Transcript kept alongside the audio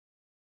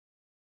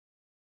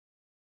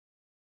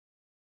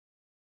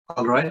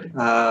All right,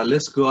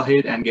 let's go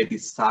ahead and get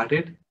this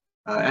started.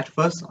 At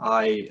first,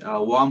 I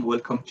warm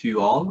welcome to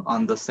you all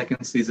on the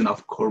second season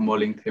of Core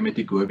Modeling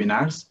Thematic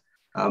webinars.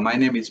 My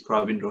name is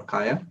Pravin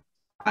Rokaya.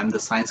 I'm the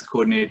science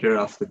coordinator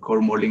of the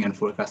Core Modeling and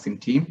Forecasting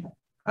team.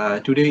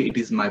 Today, it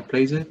is my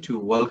pleasure to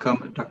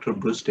welcome Dr.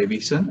 Bruce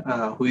Davison,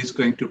 who is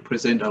going to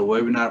present a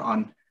webinar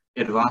on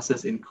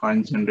advances in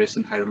current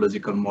generation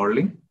hydrological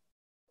modeling.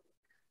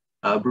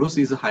 Bruce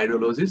is a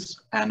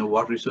hydrologist and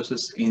water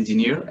resources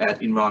engineer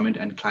at Environment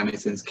and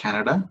Climate Change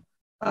Canada.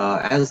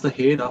 As the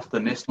head of the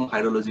National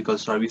Hydrological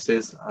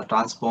Services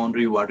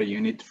Transboundary Water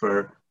Unit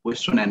for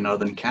Western and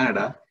Northern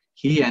Canada,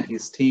 he and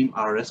his team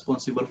are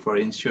responsible for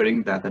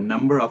ensuring that a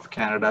number of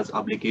Canada's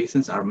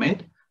obligations are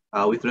met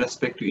with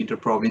respect to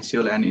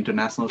interprovincial and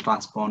international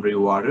transboundary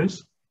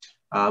waters.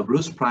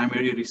 Bruce's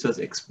primary research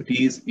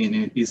expertise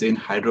is in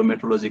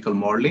hydrometeorological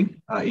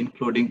modeling,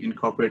 including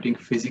incorporating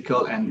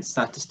physical and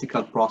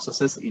statistical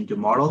processes into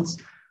models,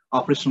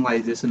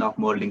 operationalization of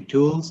modeling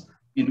tools,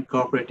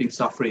 incorporating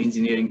software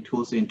engineering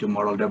tools into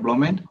model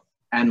development,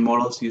 and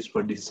models used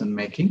for decision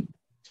making.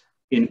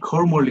 In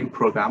Core Modeling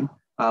program,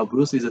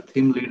 Bruce is a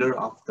theme leader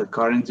of the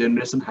current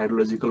generation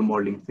hydrological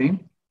modeling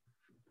theme.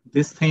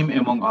 This theme,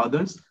 among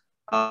others,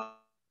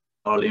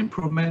 model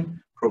improvement,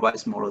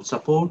 provides model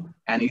support,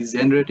 and is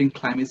generating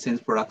climate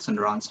change production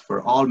runs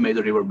for all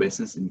major river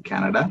basins in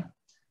Canada.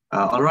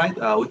 All right,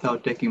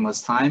 without taking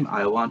much time,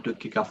 I want to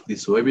kick off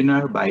this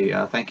webinar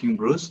by thanking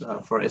Bruce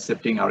for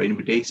accepting our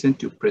invitation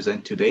to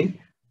present today.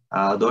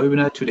 The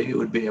webinar today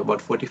would be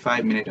about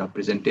 45 minutes of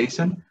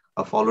presentation,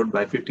 followed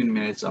by 15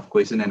 minutes of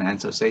question and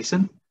answer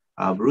session.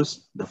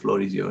 Bruce, the floor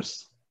is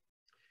yours.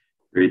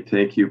 Great,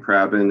 thank you,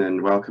 Pravin,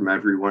 and welcome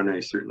everyone. I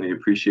certainly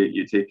appreciate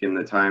you taking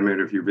the time out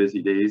of your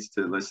busy days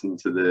to listen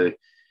to the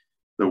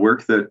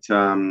work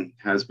that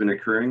has been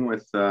occurring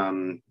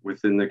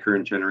within the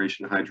current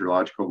generation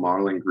hydrological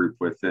modeling group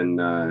within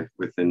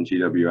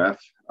GWF.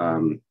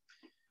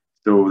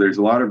 So there's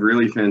a lot of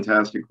really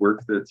fantastic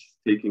work that's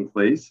taking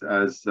place.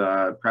 As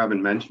Pravin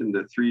mentioned,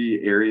 the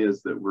three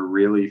areas that we're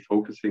really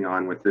focusing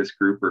on with this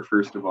group are,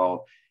 first of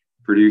all,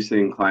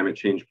 producing climate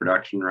change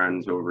production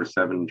runs over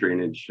seven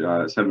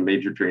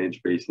major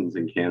drainage basins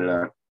in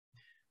Canada.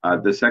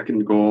 The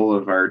second goal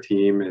of our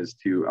team is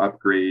to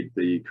upgrade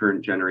the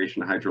current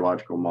generation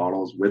hydrological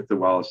models with the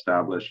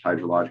well-established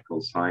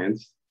hydrological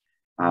science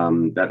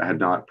that had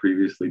not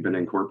previously been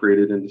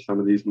incorporated into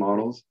some of these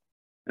models.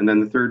 And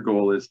then the third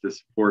goal is to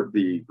support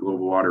the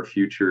Global Water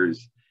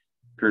Futures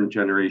current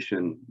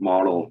generation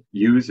model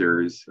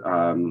users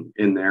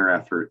in their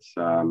efforts,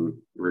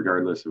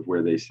 regardless of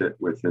where they sit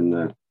within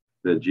the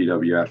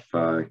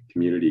GWF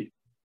community.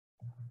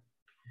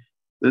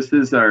 This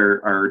is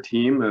our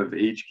team of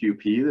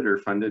HQP that are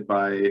funded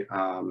by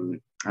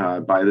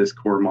this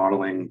core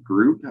modeling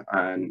group,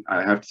 and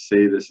I have to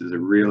say this is a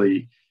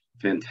really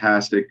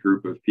fantastic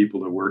group of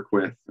people to work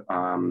with.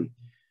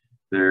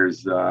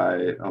 There's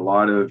a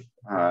lot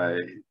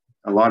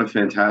of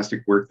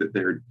fantastic work that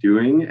they're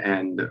doing,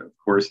 and of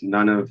course,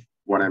 none of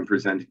what I'm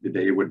presenting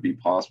today would be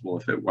possible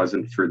if it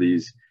wasn't for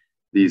these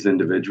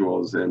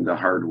individuals and the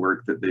hard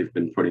work that they've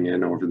been putting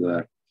in over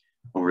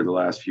the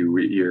last few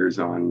years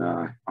on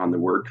the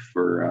work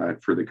for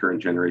the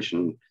current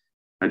generation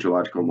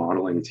hydrological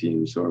modeling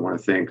team. So I want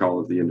to thank all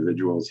of the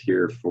individuals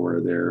here for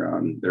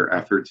their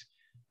efforts.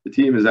 The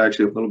team is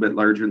actually a little bit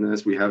larger than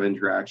this. We have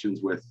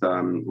interactions with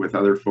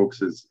other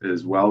folks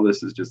as well.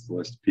 This is just the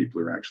list of people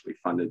who are actually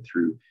funded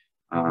through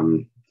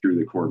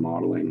the core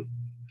modeling.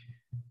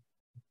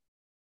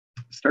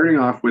 Starting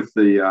off with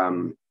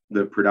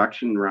the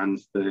production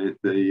runs,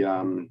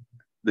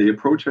 the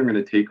approach I'm going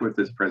to take with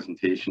this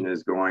presentation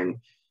is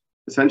going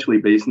essentially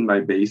basin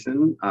by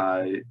basin.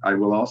 I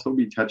will also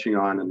be touching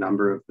on a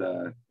number of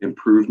the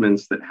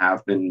improvements that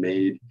have been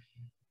made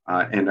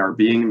and are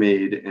being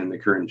made in the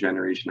current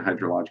generation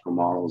hydrological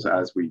models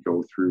as we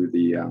go through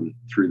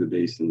the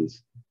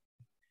basins.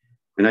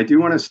 And I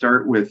do want to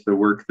start with the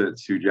work that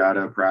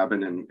Sujata,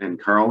 Pravin, and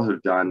Carl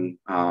have done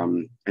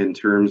in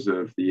terms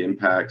of the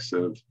impacts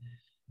of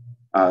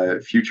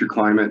future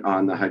climate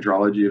on the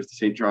hydrology of the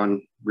St.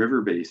 John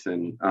River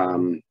Basin.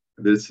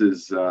 This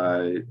is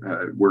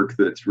work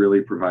that's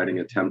really providing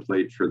a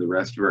template for the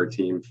rest of our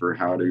team for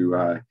how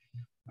to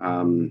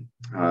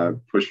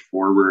push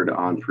forward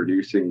on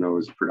producing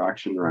those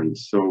production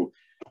runs. So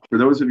for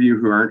those of you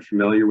who aren't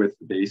familiar with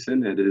the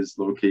basin, it is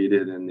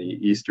located in the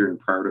eastern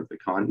part of the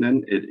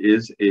continent. It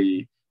is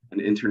an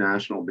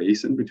international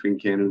basin between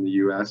Canada and the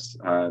US.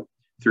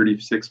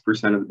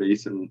 36% of the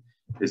basin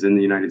is in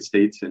the United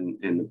States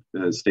in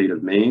the state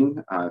of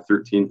Maine,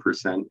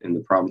 13% in the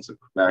province of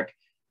Quebec,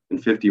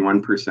 and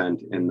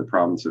 51% in the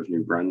province of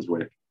New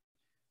Brunswick.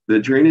 The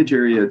drainage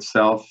area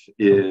itself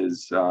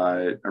is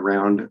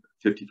around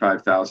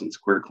 55,000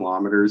 square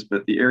kilometers,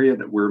 but the area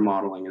that we're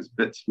modeling is a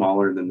bit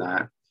smaller than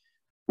that,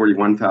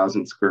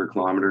 41,000 square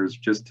kilometers,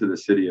 just to the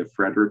city of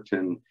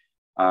Fredericton,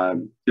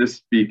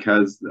 just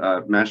because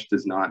mesh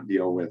does not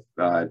deal with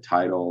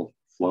tidal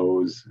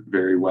flows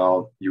very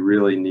well. You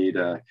really need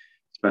a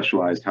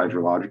specialized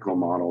hydrological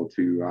model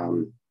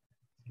to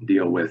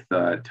deal with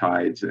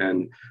tides.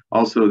 And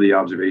also the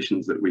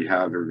observations that we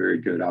have are very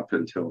good up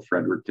until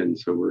Fredericton,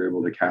 so we're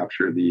able to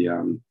capture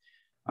the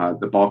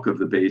bulk of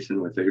the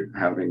basin without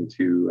having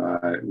to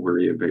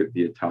worry about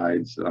the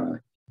tides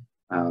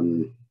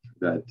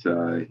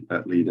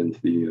that lead into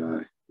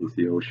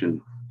the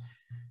ocean.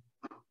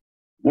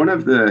 One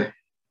of the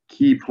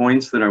key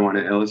points that I want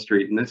to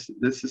illustrate, and this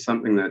is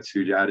something that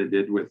Sujata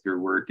did with her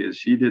work, is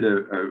she did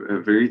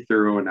a very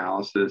thorough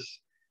analysis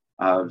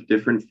of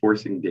different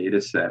forcing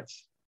data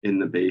sets in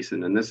the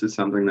basin. And this is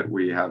something that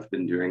we have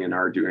been doing and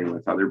are doing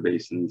with other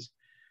basins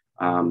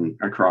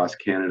across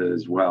Canada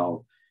as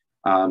well.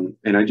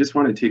 And I just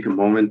want to take a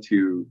moment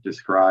to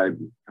describe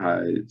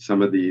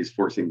some of these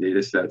forcing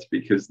data sets,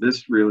 because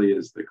this really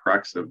is the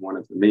crux of one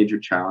of the major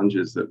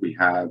challenges that we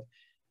have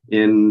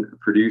in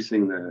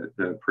producing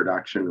the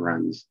production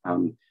runs.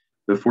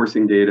 The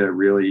forcing data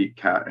really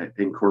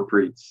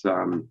incorporates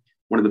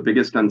one of the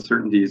biggest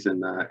uncertainties in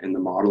the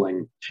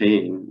modeling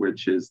chain,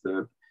 which is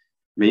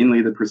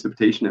mainly the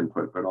precipitation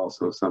input, but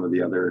also some of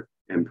the other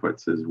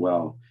inputs as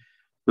well.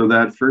 So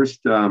that first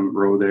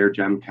row there,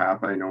 GEM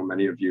Kappa, I know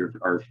many of you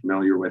are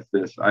familiar with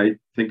this. I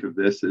think of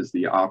this as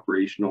the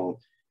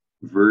operational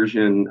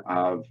version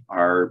of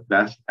our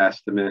best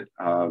estimate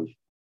of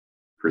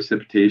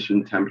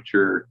precipitation,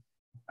 temperature,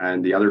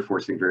 and the other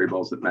forcing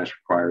variables that MESH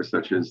requires,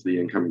 such as the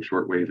incoming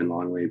shortwave and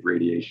long-wave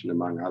radiation,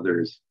 among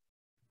others.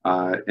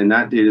 And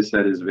that data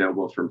set is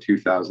available from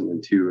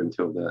 2002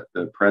 until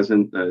the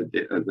present.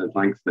 The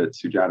length that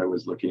Sujata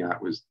was looking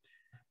at was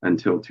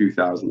until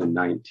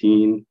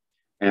 2019.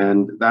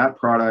 And that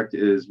product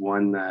is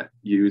one that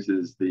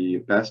uses the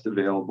best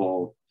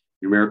available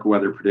numerical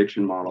weather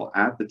prediction model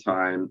at the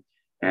time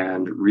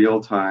and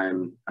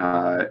real-time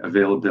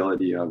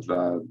availability of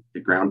the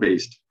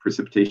ground-based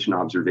precipitation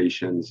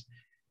observations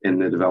in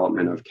the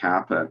development of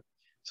Kappa.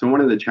 So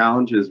one of the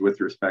challenges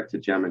with respect to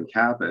GEM and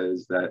Kappa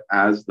is that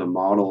as the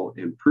model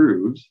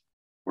improves,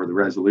 or the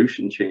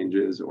resolution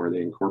changes, or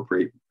they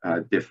incorporate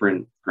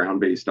different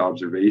ground-based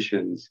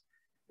observations,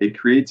 it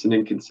creates an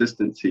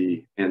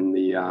inconsistency in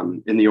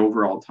the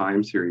overall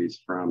time series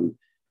from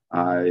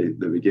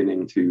the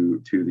beginning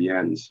to the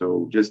end.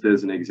 So just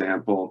as an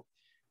example,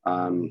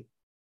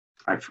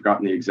 I've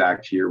forgotten the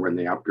exact year when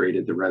they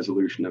upgraded the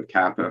resolution of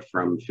Kappa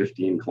from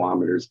 15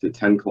 kilometers to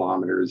 10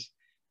 kilometers.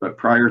 But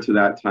prior to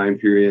that time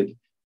period,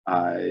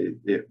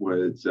 it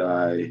was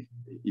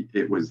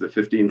the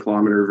 15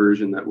 kilometer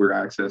version that we're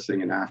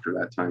accessing, and after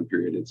that time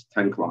period, it's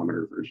 10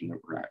 kilometer version that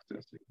we're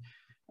accessing.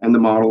 And the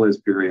model is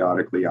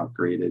periodically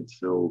upgraded,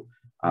 so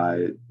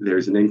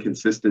there's an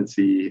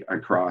inconsistency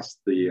across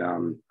the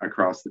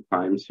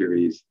time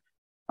series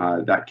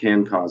that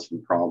can cause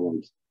some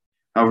problems.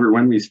 However,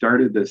 when we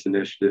started this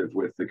initiative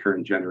with the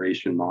current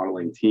generation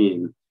modeling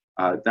team,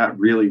 that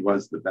really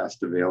was the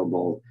best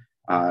available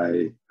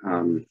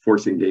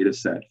forcing data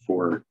set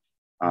for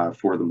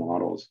the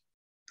models.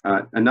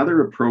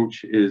 Another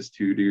approach is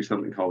to do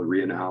something called a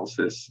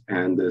reanalysis,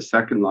 and the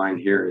second line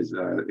here is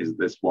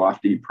this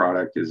WAFD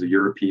product, is a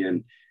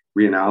European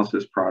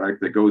reanalysis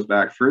product that goes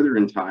back further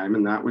in time,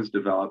 and that was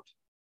developed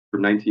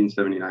from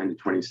 1979 to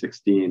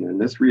 2016. And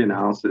this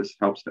reanalysis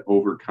helps to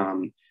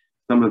overcome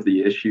some of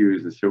the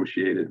issues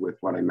associated with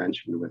what I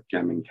mentioned with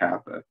GEM and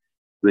Kappa.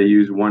 They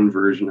use one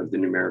version of the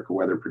numerical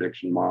weather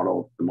prediction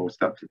model, the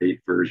most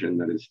up-to-date version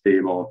that is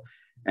stable,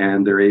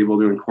 and they're able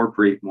to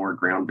incorporate more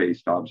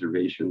ground-based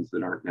observations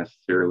that aren't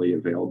necessarily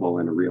available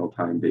in a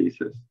real-time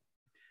basis.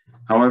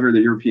 However, the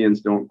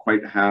Europeans don't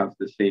quite have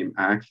the same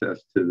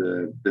access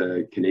to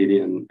the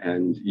Canadian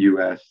and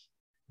US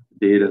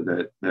data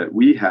that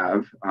we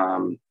have,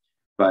 I'll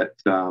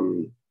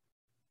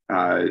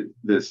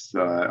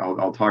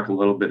talk a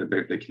little bit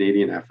about the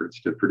Canadian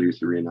efforts to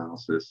produce a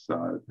reanalysis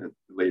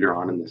later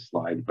on in this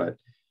slide. But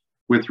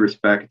with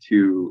respect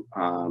to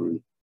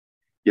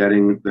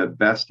getting the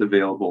best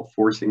available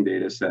forcing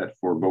data set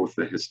for both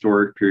the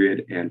historic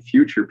period and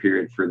future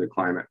period for the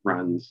climate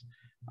runs,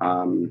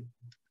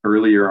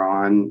 earlier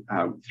on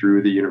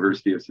through the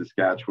University of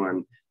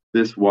Saskatchewan,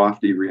 this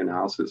WAFD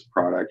reanalysis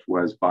product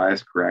was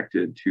bias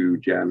corrected to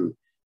GEM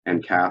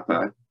and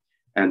Kappa.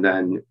 And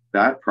then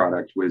that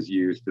product was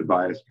used to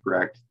bias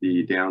correct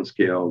the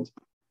downscaled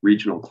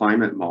regional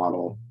climate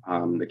model,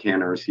 the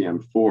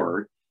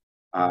CAN-RCM4,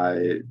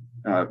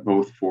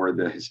 both for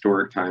the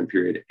historic time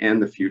period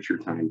and the future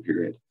time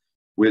period,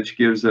 which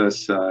gives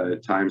us a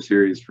time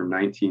series from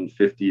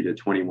 1950 to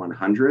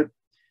 2100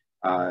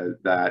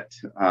 that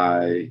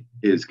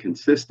is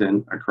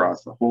consistent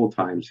across the whole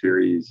time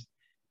series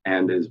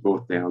and is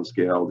both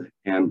downscaled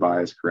and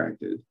bias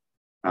corrected.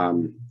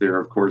 There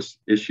are, of course,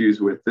 issues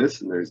with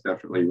this, and there's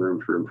definitely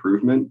room for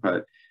improvement.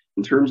 But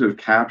in terms of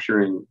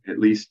capturing at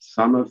least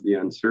some of the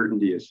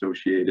uncertainty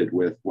associated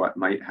with what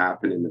might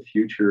happen in the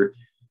future,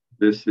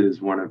 this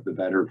is one of the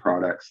better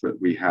products that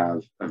we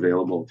have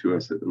available to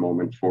us at the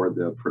moment for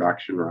the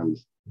production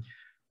runs.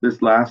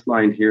 This last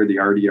line here, the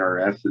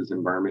RDRS, is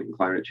Environment and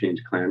Climate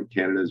Change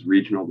Canada's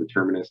Regional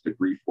Deterministic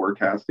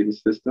Reforecasting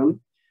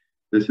System.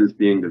 This is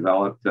being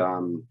developed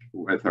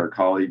with our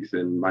colleagues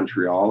in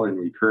Montreal, and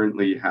we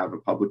currently have a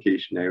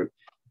publication out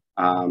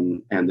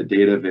and the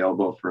data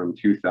available from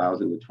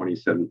 2000 to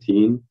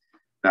 2017.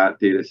 That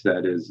data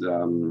set is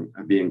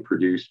being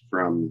produced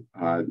from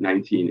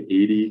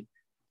 1980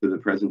 to the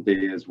present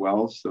day as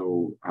well.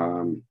 So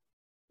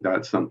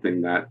that's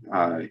something that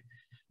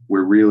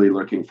we're really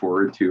looking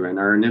forward to. And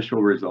our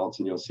initial results,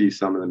 and you'll see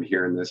some of them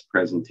here in this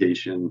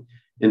presentation,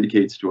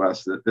 indicates to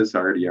us that this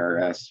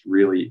RDRS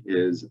really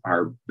is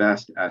our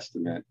best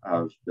estimate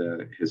of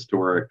the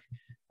historic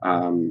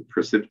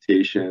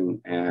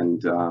precipitation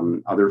and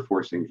other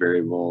forcing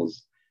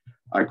variables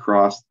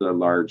across the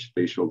large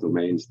spatial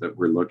domains that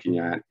we're looking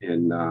at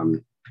in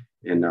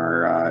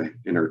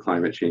our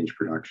climate change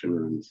production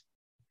runs.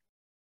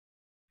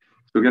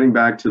 So getting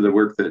back to the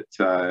work that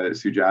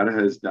Sujata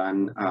has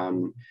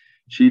done,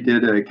 she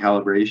did a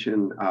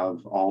calibration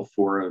of all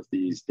 4 of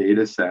these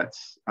data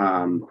sets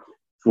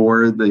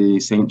for the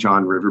St.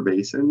 John River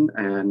Basin,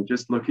 and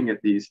just looking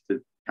at these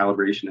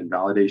calibration and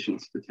validation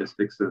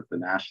statistics of the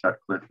Nash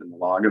Sutcliffe and the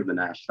log of the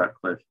Nash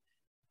Sutcliffe,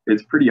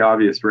 it's pretty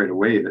obvious right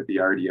away that the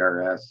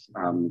RDRS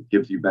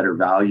gives you better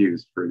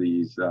values for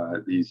these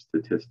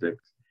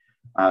statistics.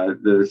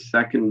 The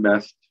second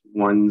best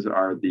ones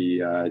are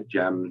the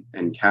GEM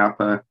and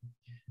Kappa.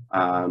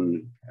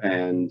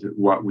 And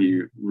what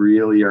we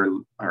really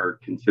are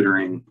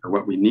considering, or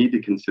what we need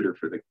to consider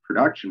for the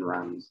production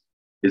runs,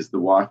 is the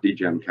WAFD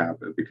GEM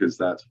Kappa, because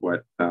that's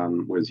what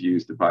was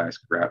used to bias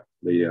correct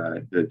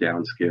the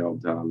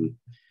downscaled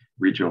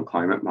regional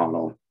climate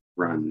model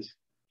runs.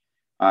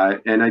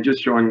 And I'm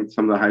just showing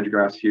some of the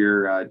hydrographs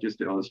here just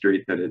to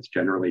illustrate that it's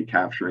generally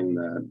capturing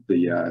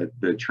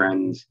the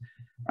trends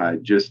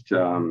just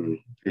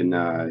in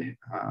a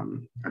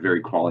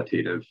very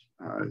qualitative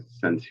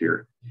sense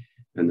here.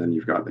 And then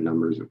you've got the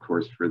numbers, of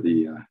course, for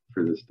the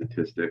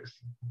statistics.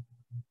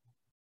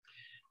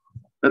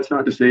 That's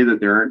not to say that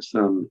there aren't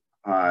some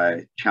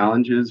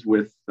challenges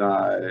with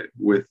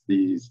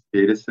these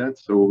data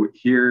sets. So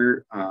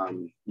here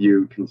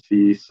you can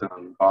see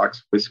some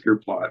box whisker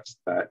plots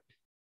that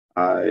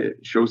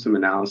show some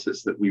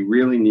analysis that we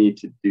really need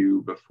to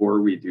do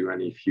before we do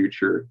any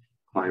future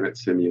climate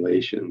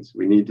simulations.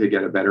 We need to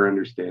get a better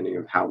understanding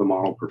of how the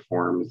model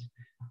performs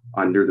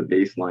under the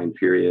baseline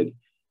period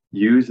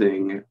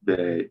using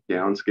the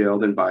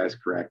downscaled and bias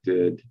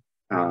corrected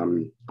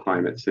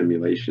climate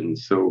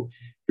simulations. So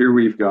here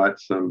we've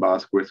got some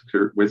box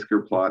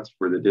whisker plots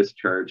for the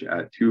discharge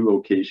at 2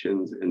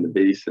 locations in the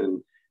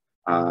basin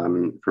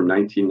from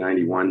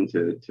 1991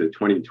 to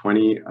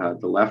 2020.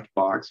 The left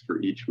box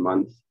for each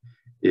month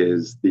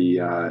is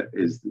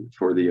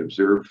for the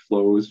observed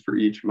flows for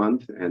each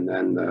month, and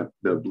then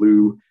the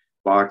blue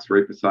box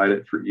right beside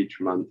it for each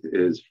month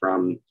is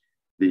from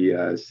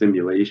the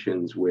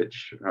simulations,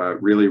 which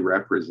really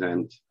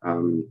represent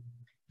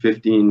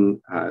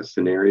 15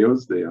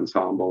 scenarios, the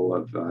ensemble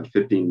of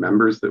 15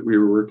 members that we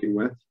were working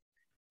with,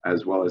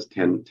 as well as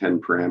 10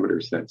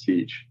 parameter sets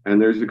each. And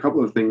there's a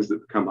couple of things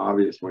that become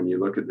obvious when you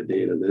look at the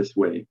data this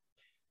way.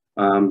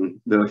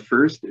 The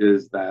first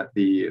is that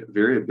the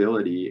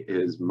variability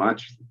is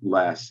much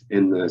less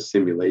in the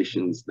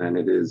simulations than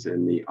it is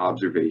in the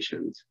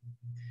observations.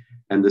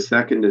 And the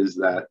second is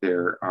that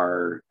there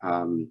are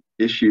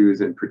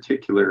issues in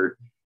particular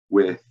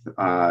with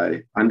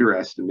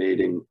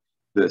underestimating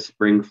the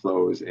spring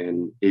flows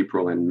in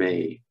April and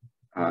May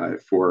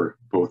for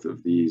both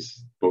of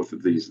these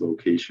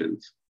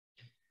locations.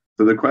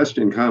 So the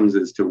question comes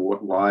as to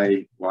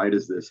why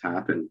does this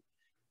happen?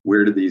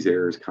 Where do these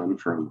errors come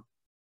from?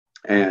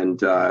 And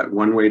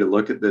one way to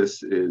look at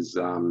this is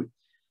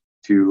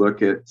to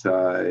look at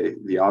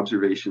the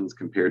observations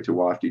compared to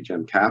WAFD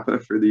GEM Kappa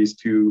for these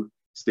 2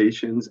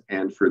 stations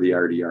and for the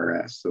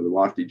RDRS. So the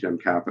WAFD GEM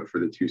Kappa for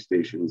the 2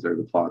 stations are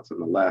the plots on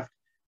the left,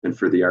 and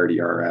for the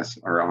RDRS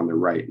are on the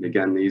right. And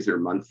again, these are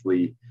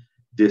monthly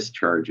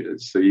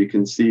discharges. So you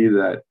can see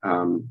that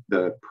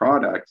the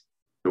product,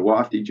 the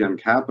WAFD GEM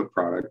Kappa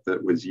product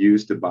that was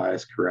used to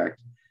bias correct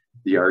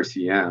the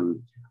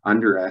RCM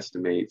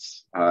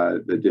underestimates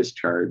the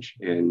discharge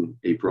in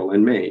April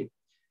and May.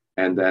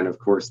 And then, of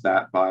course,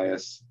 that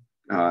bias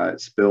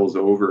spills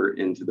over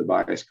into the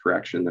bias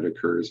correction that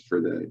occurs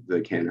for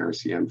the CAN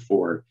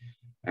RCM4.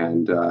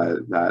 And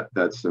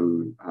that's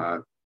some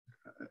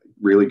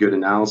really good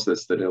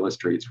analysis that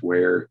illustrates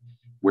where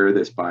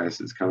this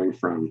bias is coming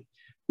from.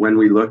 When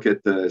we look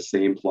at the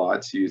same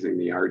plots using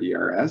the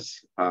RDRS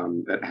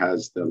that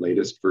has the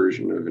latest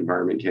version of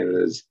Environment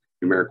Canada's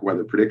numeric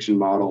weather prediction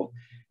model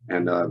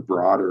and a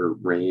broader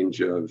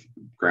range of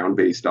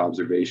ground-based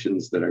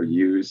observations that are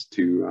used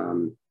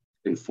to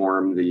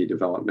inform the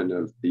development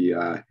of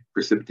the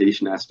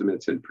precipitation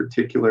estimates in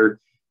particular,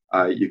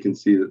 you can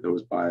see that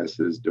those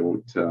biases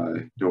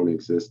don't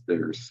exist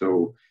there.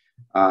 So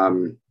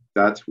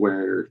that's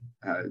where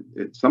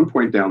at some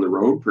point down the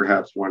road,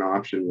 perhaps one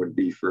option would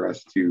be for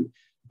us to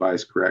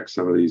bias correct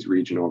some of these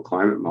regional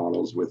climate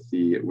models with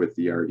the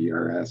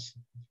RDRS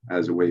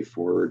as a way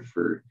forward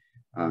for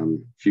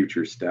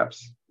future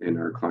steps in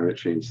our climate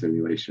change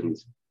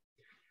simulations.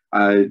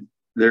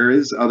 There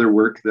is other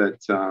work that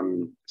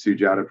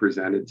Sujata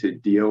presented to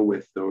deal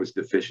with those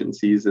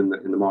deficiencies in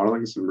the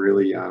modeling, some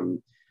really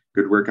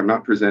good work. I'm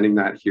not presenting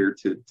that here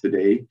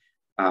today,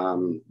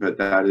 but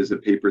that is a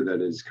paper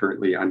that is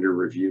currently under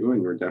review,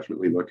 and we're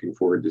definitely looking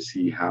forward to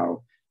see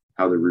how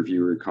the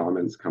reviewer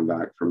comments come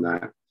back from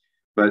that.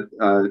 But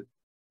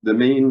the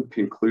main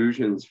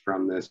conclusions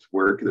from this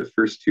work, the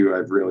first two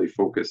I've really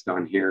focused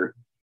on here.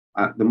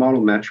 The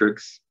model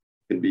metrics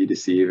can be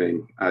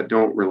deceiving.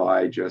 Don't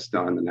rely just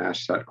on the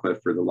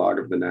Nash-Sutcliffe or the log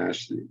of the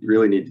Nash. You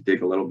really need to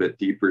dig a little bit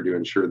deeper to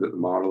ensure that the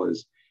model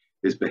is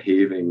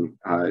behaving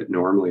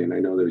normally. And I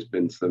know there's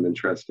been some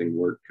interesting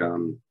work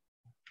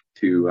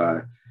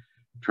to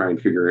try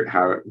and figure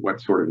out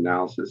what sort of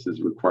analysis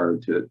is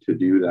required to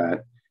do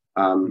that.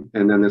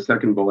 And then the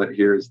second bullet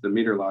here is the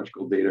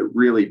meteorological data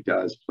really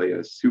does play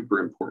a super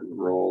important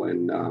role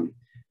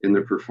in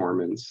the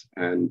performance,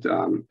 and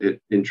it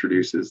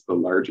introduces the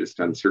largest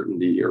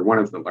uncertainty, or one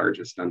of the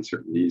largest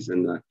uncertainties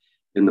in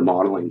the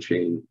modeling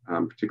chain,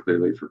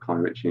 particularly for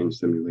climate change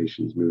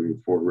simulations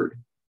moving forward.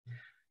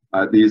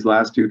 These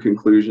last two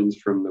conclusions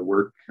from the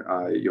work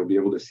you'll be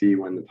able to see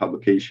when the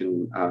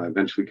publication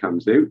eventually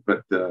comes out,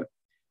 but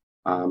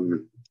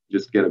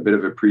just get a bit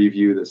of a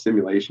preview. The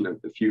simulation of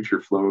the future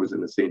flows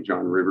in the St.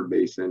 John River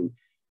Basin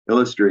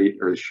illustrate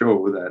or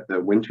show that the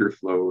winter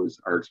flows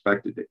are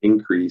expected to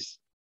increase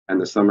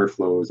and the summer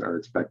flows are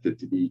expected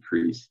to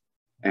decrease.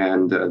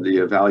 And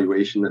the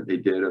evaluation that they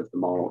did of the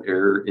model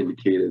error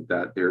indicated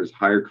that there's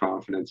higher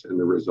confidence in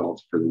the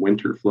results for the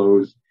winter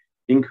flows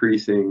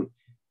increasing,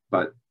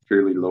 but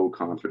fairly low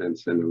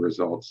confidence in the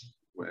results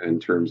in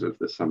terms of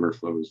the summer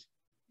flows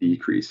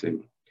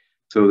decreasing.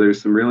 So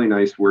there's some really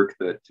nice work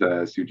that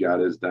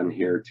Sujata has done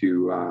here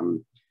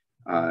to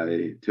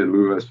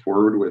move us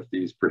forward with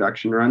these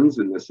production runs.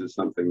 And this is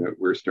something that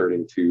we're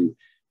starting to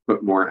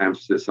put more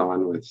emphasis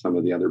on with some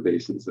of the other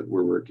basins that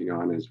we're working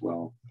on as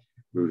well,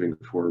 moving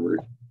forward.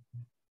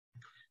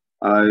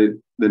 The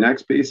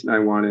next basin I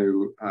want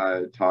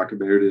to talk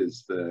about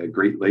is the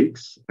Great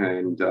Lakes,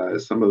 and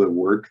some of the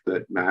work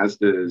that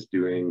Mazda is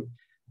doing,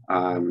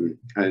 and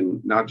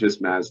not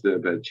just Mazda,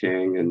 but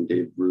Chang and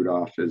Dave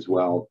Rudolph as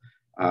well,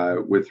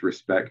 with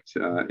respect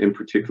in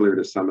particular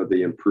to some of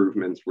the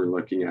improvements we're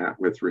looking at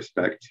with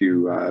respect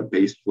to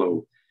base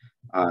flow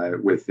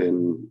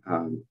within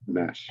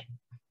mesh.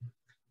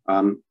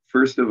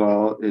 First of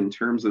all, in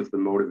terms of the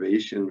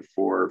motivation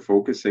for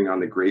focusing on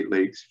the Great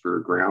Lakes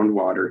for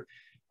groundwater,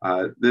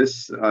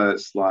 this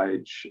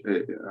slide,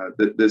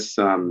 this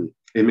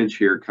image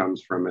here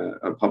comes from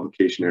a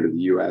publication out of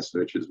the US,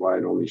 which is why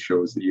it only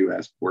shows the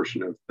US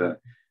portion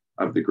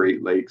of the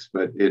Great Lakes,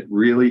 but it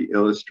really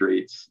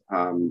illustrates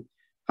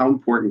how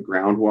important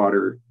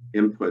groundwater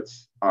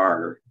inputs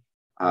are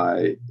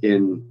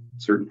in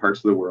certain parts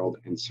of the world,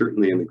 and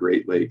certainly in the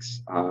Great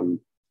Lakes.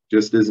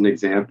 Just as an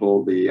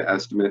example, the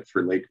estimate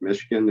for Lake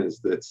Michigan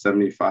is that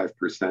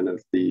 75%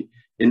 of the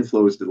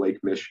inflows to Lake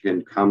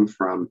Michigan come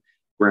from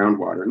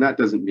groundwater. And that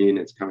doesn't mean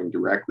it's coming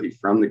directly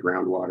from the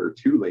groundwater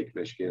to Lake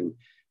Michigan,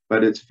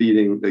 but it's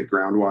feeding the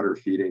groundwater,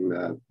 feeding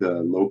the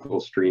local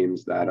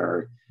streams that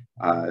are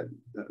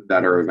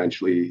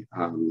eventually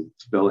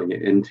spilling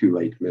into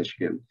Lake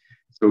Michigan.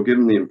 So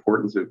given the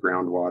importance of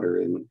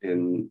groundwater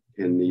in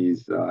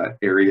these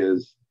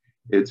areas,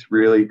 it's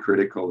really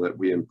critical that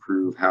we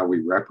improve how we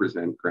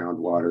represent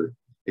groundwater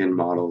in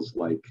models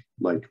like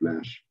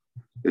mesh.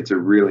 It's a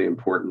really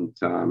important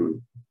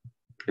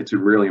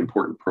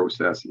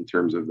process in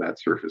terms of that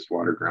surface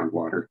water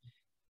groundwater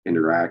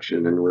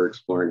interaction, and we're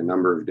exploring a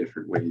number of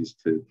different ways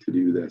to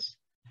do this.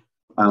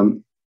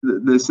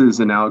 This is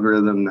an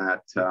algorithm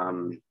that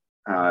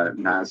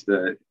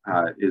Mazda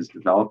is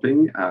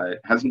developing. It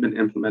hasn't been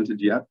implemented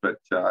yet, but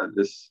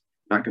this,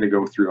 not going to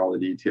go through all the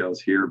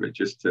details here, but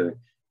just to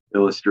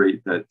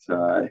illustrate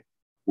that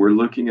we're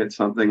looking at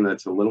something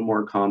that's a little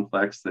more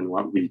complex than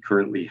what we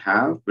currently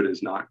have, but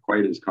is not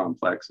quite as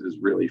complex as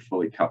really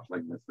fully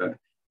coupling with the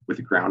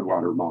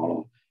groundwater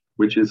model,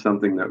 which is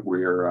something that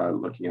we're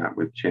looking at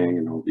with Chang,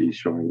 and I'll be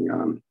showing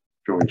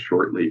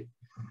shortly.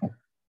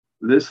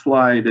 This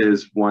slide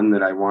is one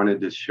that I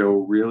wanted to show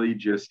really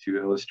just to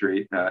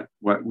illustrate that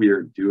what we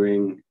are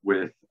doing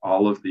with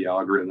all of the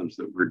algorithms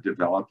that we're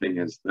developing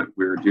is that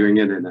we're doing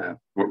it in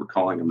what we're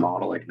calling a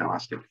model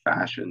agnostic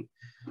fashion.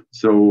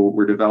 So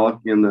we're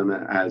developing them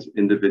as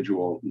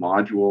individual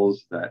modules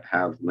that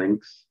have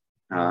links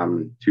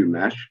to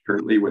mesh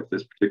currently with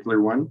this particular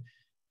one.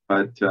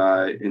 But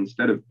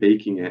instead of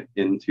baking it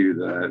into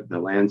the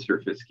land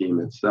surface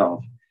scheme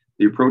itself,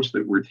 the approach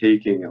that we're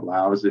taking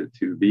allows it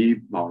to be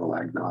model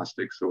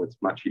agnostic. So it's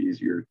much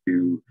easier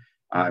to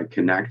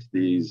connect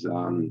these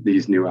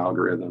new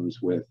algorithms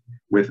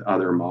with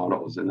other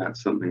models. And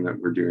that's something that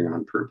we're doing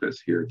on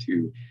purpose here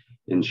to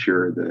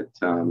ensure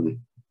that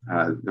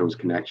those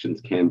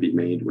connections can be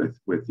made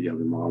with the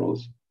other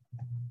models.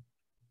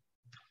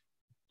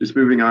 Just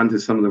moving on to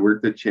some of the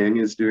work that Chang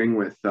is doing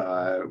with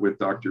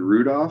Dr.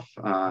 Rudolph.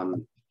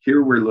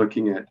 Here we're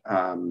looking at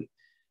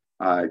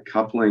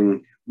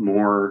coupling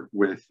more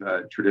with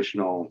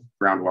traditional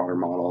groundwater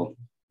model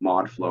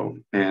mod flow.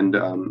 And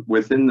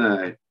within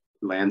the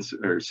land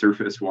or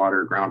surface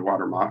water,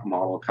 groundwater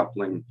model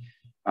coupling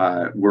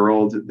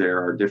world,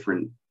 there are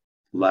different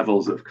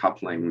levels of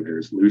coupling.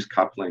 There's loose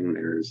coupling,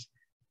 there's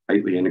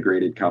tightly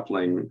integrated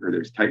coupling, or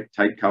there's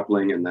tight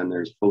coupling, and then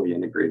there's fully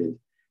integrated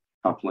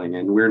coupling.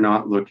 And we're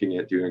not looking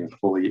at doing a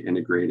fully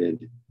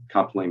integrated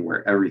coupling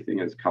where everything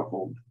is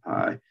coupled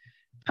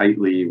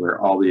tightly,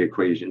 where all the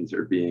equations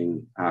are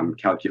being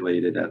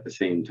calculated at the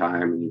same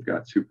time, and you've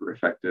got super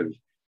effective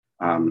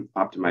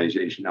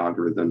optimization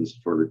algorithms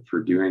for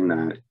doing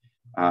that.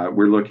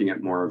 We're looking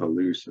at more of a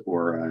loose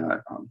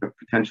or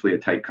potentially a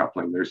tight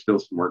coupling. There's still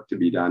some work to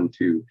be done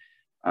to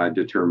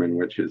determine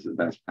which is the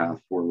best path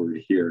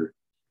forward here.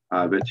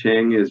 But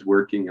Chang is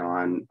working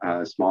on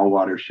a small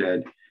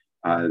watershed,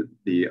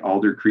 the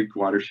Alder Creek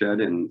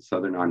watershed in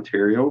southern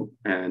Ontario.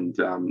 And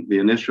the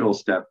initial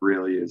step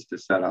really is to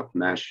set up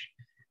mesh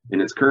in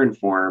its current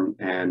form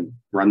and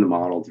run the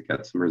model to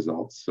get some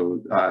results.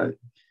 So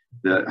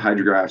the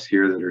hydrographs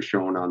here that are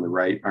shown on the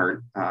right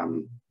aren't,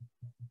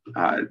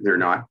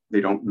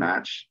 they don't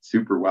match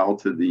super well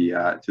to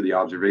the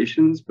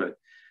observations, but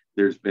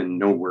there's been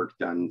no work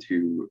done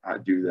to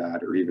do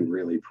that or even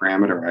really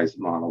parameterize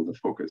the model. The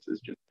focus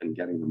has just been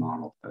getting the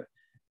model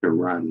to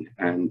run.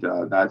 And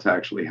that's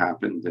actually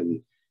happened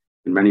in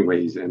many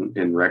ways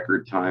in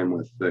record time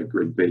with the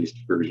grid-based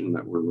version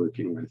that we're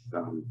working with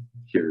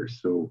here.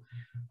 So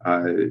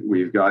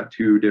we've got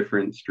two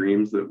different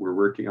streams that we're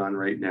working on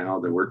right now.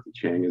 The work that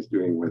Chang is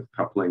doing with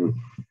coupling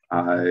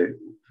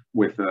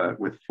with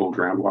full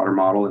groundwater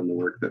model, and the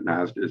work that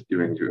Mazda is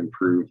doing to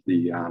improve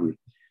the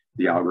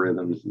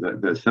algorithms,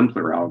 the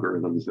simpler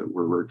algorithms that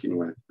we're working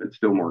with, but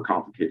still more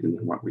complicated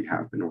than what we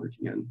have been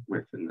working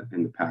with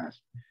in the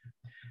past.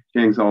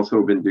 Chang's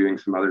also been doing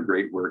some other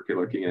great work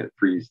looking at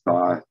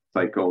freeze-thaw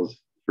cycles,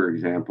 for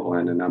example,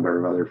 and a number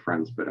of other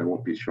fronts, but I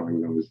won't be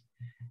showing those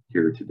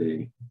here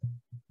today.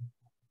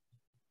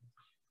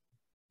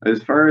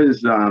 As far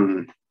as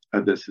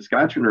the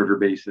Saskatchewan River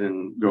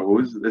Basin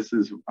goes, this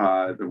is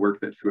the work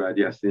that Fouad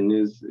Yassin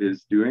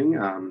is doing,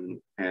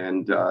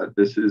 and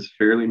this is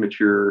fairly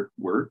mature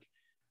work.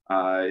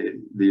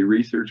 The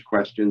research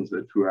questions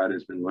that Fouad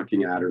has been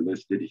looking at are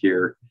listed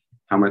here.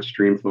 How much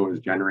stream flow is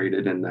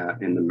generated in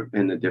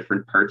the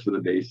different parts of the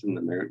basin,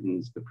 the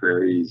mountains, the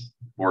prairies,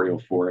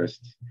 boreal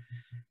forests,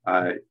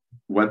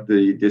 what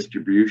the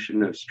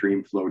distribution of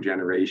stream flow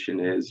generation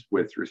is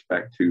with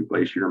respect to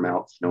glacier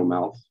melt, snow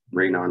melt,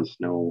 rain on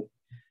snow,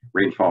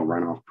 rainfall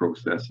runoff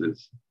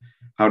processes.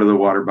 How do the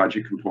water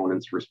budget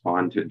components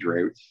respond to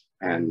droughts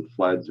and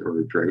floods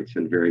or droughts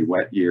in very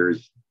wet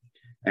years?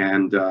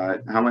 And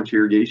how much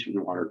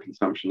irrigation water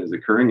consumption is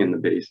occurring in the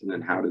basin,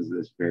 and how does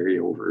this vary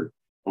over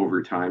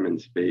time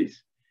and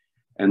space?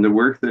 And the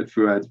work that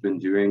Fouad's been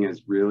doing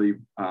has really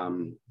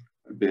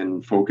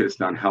been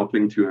focused on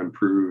helping to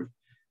improve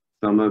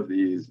some of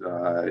these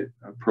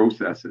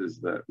processes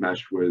that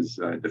MESH was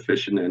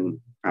deficient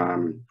in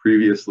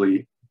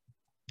previously.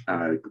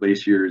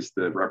 Glaciers,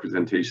 the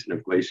representation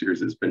of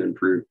glaciers has been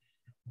improved.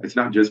 It's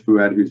not just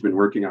Fouad who's been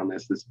working on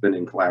this. It's been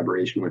in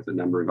collaboration with a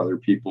number of other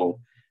people.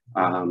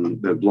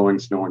 The blowing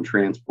snow and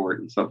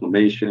transport and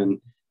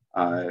sublimation.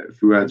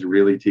 Fouad's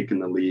really taken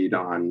the lead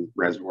on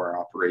reservoir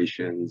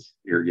operations,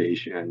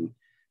 irrigation,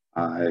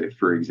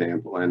 for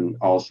example, and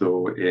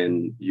also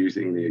in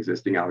using the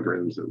existing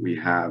algorithms that we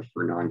have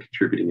for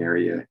non-contributing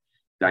area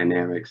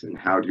dynamics and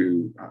how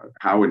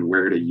and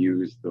where to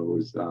use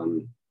those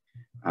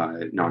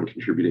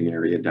non-contributing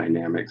area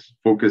dynamics,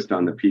 focused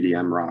on the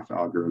PDM ROF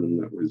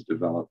algorithm that was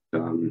developed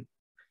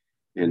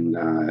in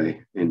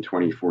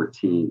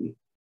 2014.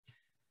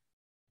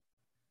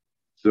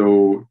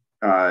 So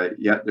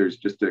yeah, there's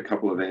just a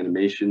couple of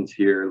animations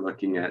here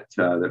looking at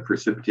the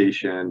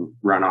precipitation,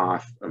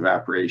 runoff,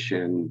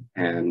 evaporation,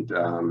 and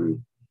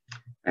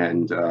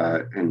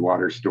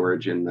water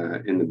storage in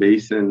the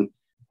basin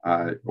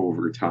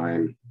over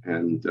time.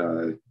 And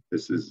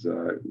this is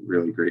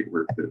really great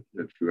work that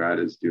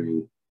Fouad is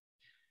doing.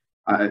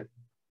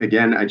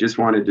 Again, I just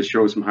wanted to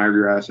show some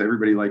hydrographs.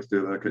 Everybody likes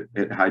to look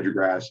at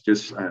hydrographs,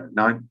 just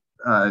not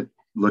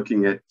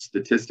looking at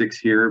statistics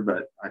here,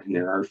 but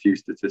there are a few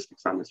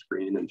statistics on the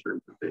screen in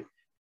terms of the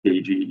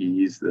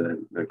KGEs,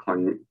 the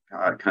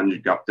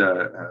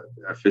Kunj-Gupta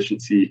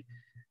efficiency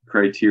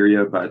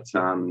criteria. But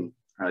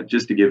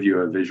just to give you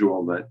a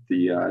visual that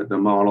the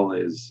model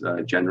is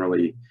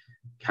generally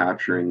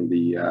capturing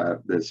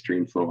the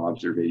stream flow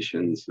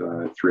observations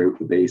throughout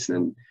the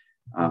basin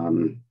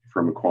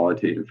from a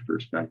qualitative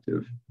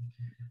perspective.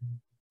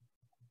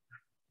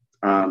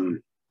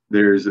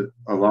 There's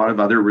a lot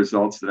of other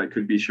results that I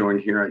could be showing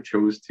here. I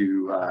chose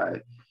to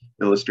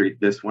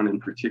illustrate this one in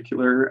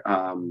particular.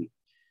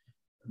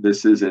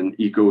 This is an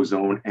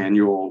ecozone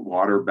annual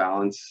water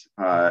balance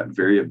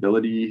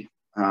variability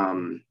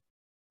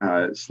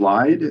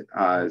slide.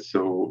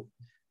 So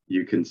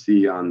you can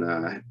see on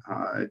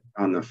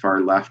the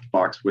far left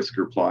box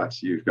whisker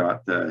plots, you've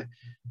got the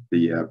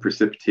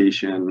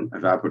precipitation,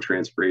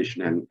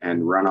 evapotranspiration,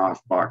 and runoff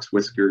box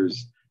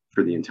whiskers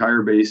for the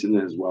entire basin,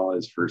 as well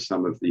as for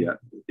some of the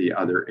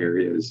other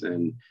areas.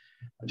 And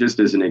just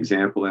as an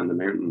example, in the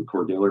Mountain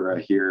Cordillera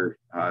here,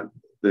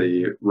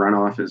 the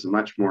runoff is a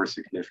much more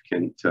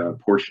significant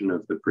portion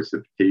of the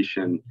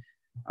precipitation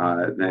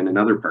than in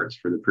other parts.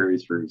 For the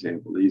prairies, for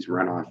example, these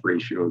runoff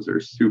ratios are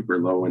super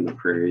low in the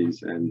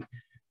prairies, and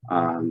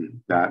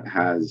that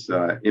has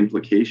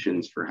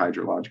implications for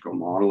hydrological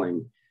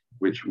modeling,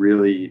 which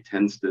really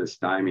tends to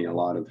stymie a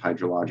lot of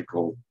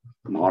hydrological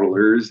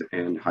modelers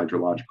and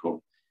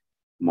hydrological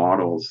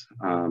models.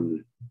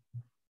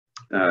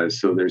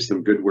 So there's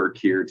some good work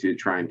here to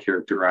try and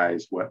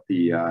characterize what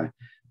the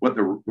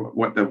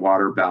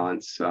water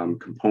balance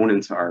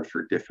components are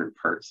for different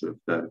parts of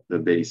the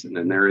basin.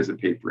 And there is a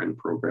paper in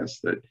progress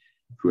that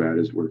FUAD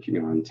is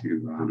working on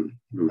to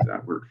move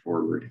that work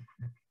forward.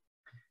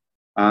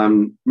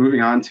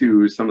 Moving on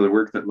to some of the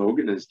work that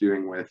Logan is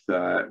doing with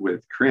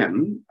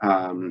CRIM.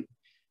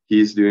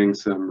 He's doing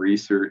some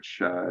research,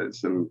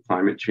 some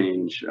climate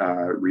change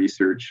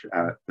research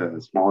at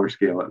the smaller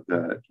scale, at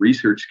the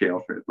research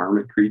scale for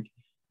Marmot Creek,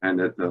 and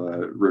at the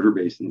river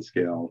basin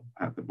scale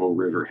at the Bow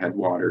River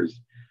headwaters,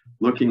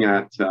 looking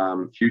at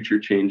future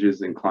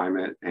changes in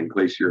climate and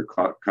glacier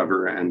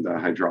cover and the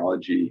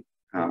hydrology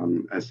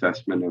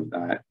assessment of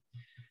that.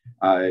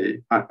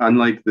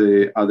 Unlike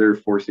the other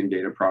forcing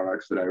data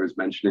products that I was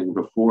mentioning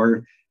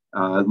before,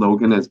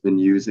 Logan has been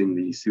using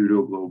the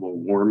pseudo global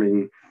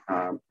warming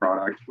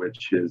product,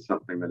 which is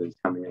something that is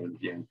coming in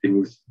Yang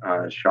Ping's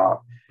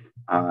shop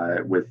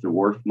with the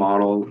WRF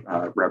model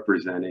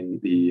representing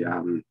the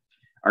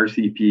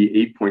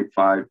RCP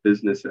 8.5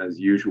 business as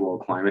usual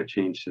climate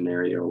change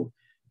scenario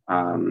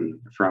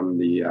from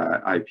the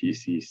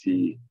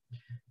IPCC.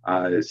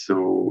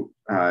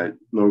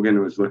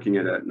 Logan was looking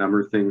at a number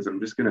of things. I'm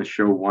just going to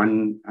show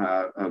one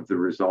of the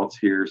results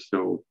here.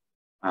 So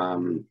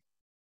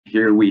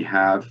here we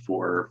have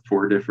for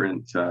 4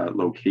 different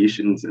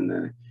locations in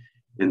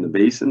the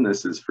basin.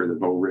 This is for the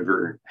Bow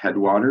River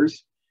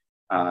headwaters.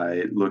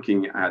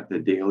 Looking at the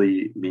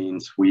daily mean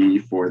SWE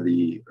for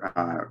the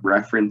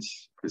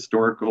reference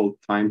historical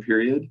time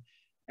period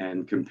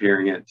and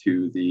comparing it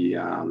to the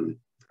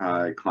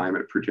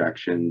climate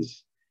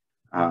projections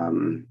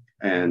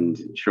and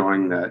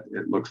showing that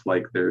it looks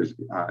like there's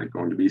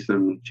going to be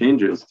some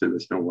changes to the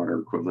snow water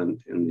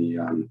equivalent in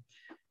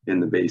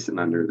the basin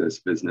under this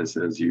business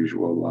as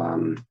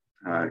usual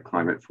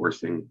climate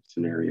forcing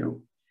scenario.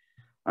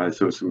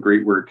 So some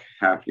great work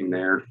happening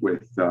there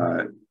with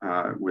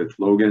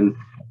Logan.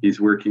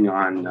 He's working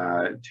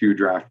on 2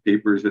 draft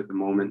papers at the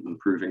moment,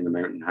 improving the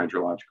mountain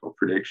hydrological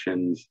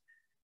predictions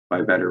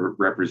by better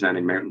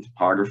representing mountain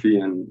topography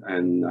and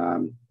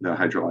the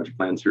hydrologic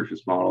land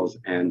surface models,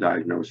 and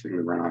diagnosing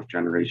the runoff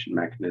generation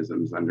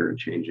mechanisms under a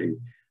changing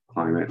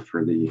climate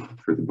for the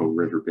Bow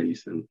River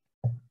Basin.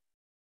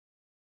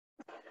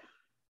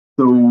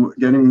 So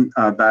getting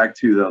back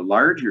to the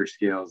larger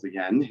scales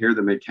again, here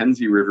the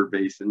Mackenzie River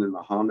Basin, and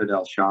Mohammed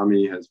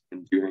Al-Shami has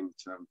been doing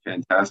some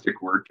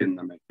fantastic work in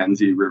the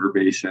Mackenzie River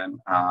Basin.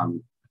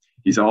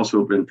 He's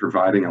also been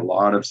providing a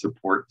lot of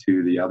support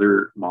to the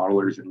other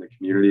modelers in the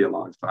community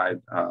alongside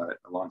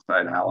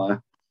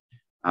ALA.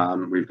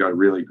 We've got a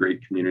really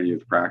great community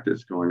of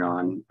practice going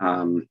on.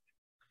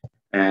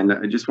 And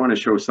I just want to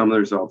show some of the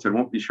results. I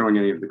won't be showing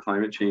any of the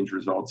climate change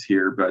results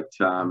here, but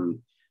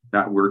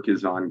that work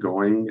is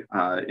ongoing.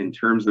 In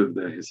terms of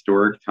the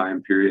historic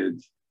time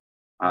periods,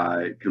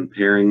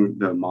 comparing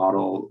the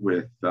model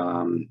with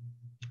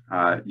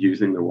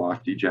using the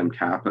WAFD GEM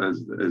Kappa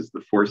as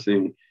the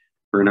forcing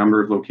for a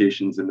number of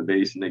locations in the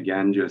basin.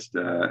 Again, just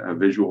a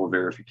visual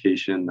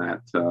verification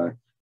that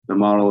the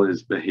model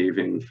is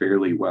behaving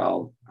fairly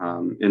well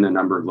in a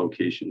number of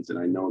locations. And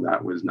I know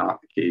that was not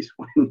the case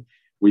when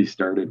we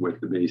started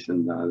with the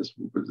basin. This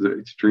was an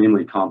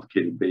extremely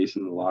complicated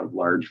basin, a lot of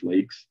large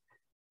lakes,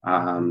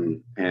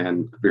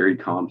 and very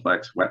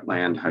complex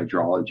wetland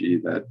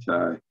hydrology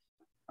that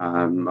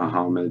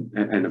Mohammed,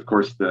 and of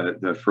course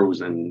the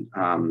frozen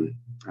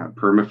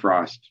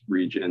permafrost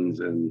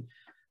regions and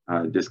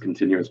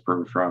discontinuous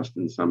permafrost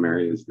in some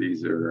areas.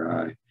 These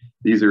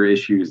are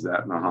issues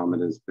that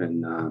Mohammed has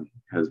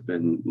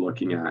been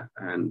looking at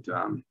and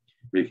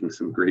making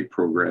some great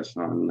progress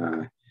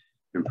on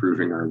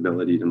improving our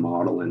ability to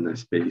model in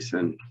this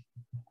basin.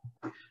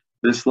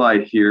 This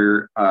slide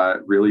here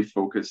really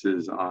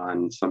focuses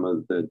on some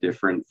of the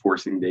different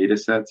forcing data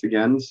sets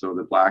again. So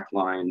the black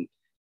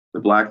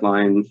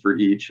line for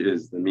each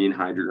is the mean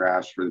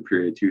hydrographs for the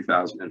period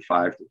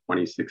 2005 to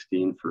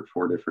 2016 for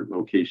 4 different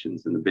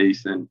locations in the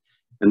basin.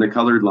 And the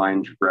colored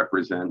lines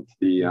represent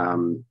the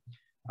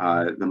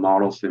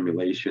model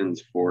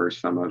simulations for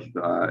some of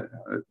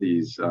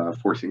these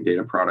forcing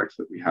data products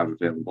that we have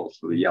available.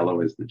 So the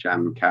yellow is the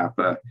GEM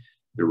Kappa,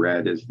 the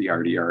red is the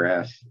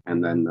RDRS,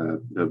 and then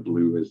the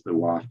blue is the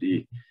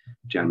WAFD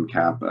GEM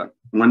Kappa.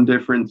 One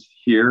difference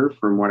here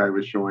from what I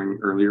was showing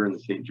earlier in the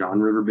St. John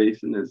River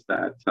Basin is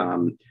that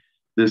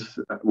this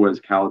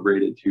was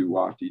calibrated to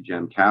WAFD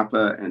GEM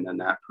Kappa, and then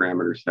that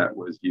parameter set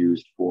was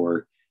used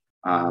for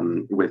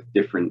with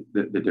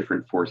the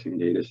different forcing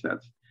data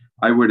sets.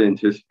 I would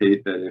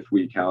anticipate that if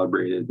we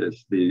calibrated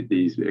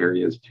these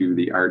areas to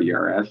the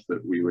RDRS,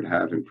 that we would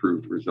have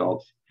improved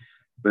results.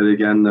 But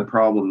again, the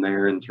problem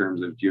there in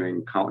terms of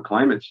doing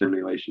climate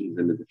simulations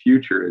into the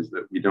future is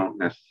that we don't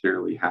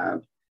necessarily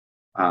have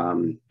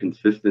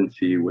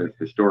consistency with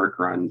historic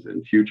runs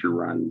and future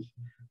runs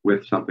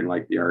with something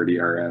like the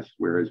RDRS,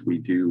 whereas we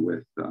do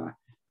with the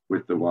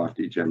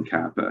WAFDI Gem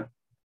Kappa.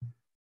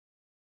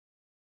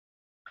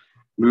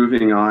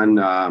 Moving on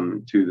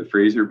to the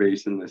Fraser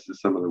Basin, this is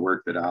some of the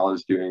work that Al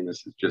is doing.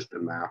 This is just a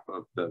map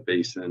of the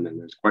basin, and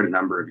there's quite a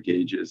number of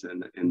gauges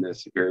in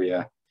this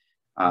area.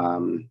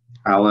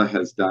 Ala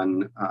has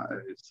done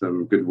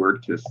some good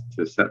work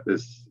to set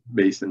this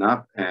basin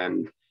up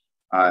and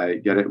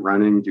get it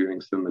running, doing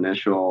some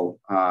initial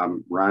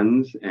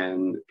runs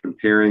and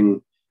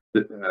comparing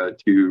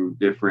to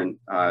different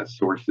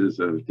sources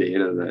of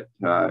data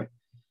that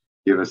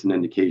give us an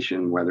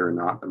indication whether or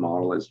not the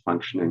model is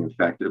functioning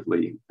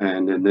effectively.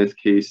 And in this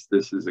case,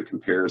 this is a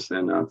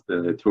comparison of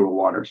the total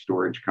water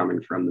storage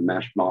coming from the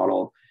mesh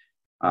model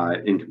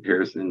in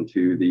comparison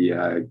to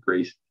the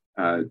GRACE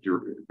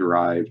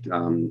derived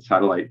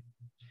satellite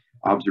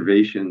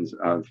observations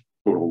of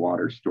total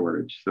water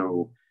storage.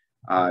 So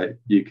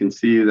you can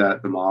see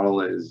that the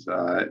model is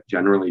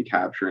generally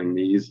capturing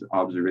these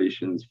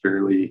observations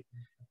fairly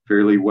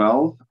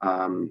well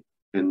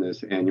in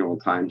this annual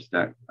time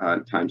step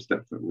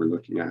that we're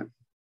looking at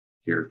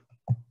here.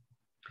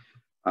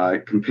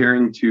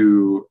 Comparing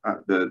to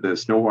the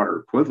snow water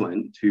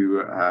equivalent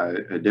to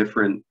a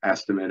different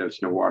estimate of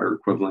snow water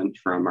equivalent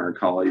from our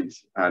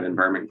colleagues at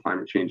Environment and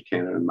Climate Change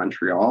Canada in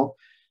Montreal,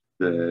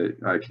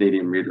 the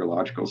Canadian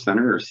Hydrological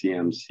Centre, or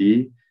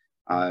CMC.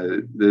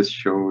 This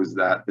shows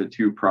that the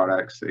two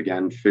products,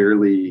 again,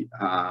 fairly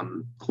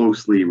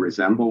closely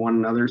resemble one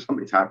another.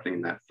 Something's happening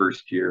in that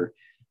first year,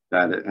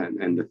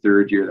 and the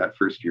third year. That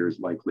first year is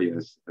likely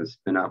a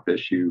spin-up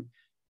issue.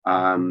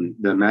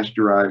 The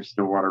mesh-derived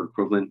snow water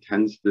equivalent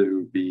tends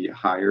to be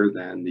higher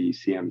than the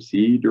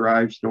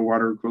CMC-derived snow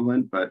water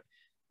equivalent, but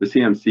the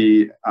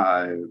CMC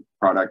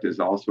product is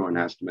also an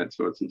estimate,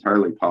 so it's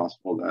entirely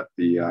possible that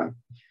the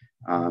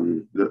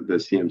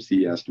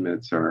CMC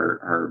estimates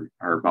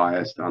are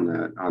biased on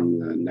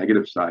the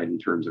negative side in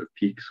terms of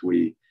peak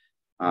SWE.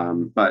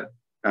 But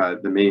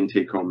the main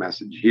take-home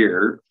message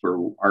here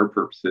for our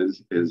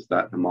purposes is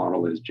that the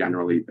model is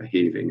generally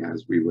behaving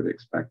as we would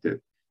expect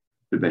it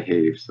to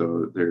behave.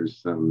 So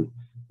there's some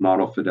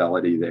model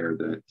fidelity there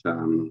that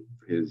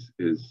is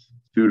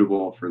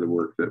suitable for the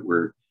work that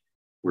we're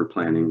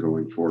planning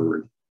going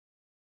forward.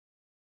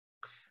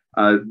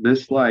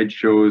 This slide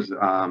shows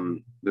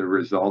the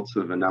results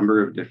of a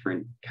number of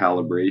different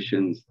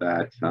calibrations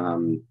that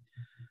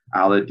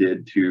Ala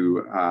did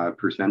to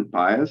percent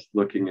bias,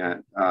 looking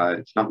at,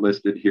 it's not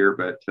listed here,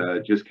 but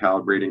just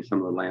calibrating some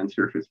of the land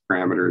surface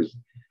parameters,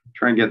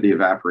 try and get the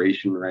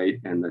evaporation rate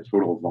and the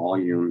total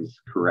volumes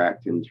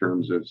correct in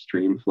terms of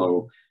stream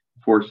flow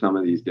for some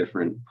of these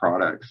different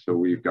products. So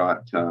we've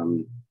got,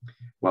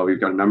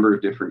 we've got a number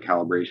of different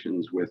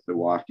calibrations with the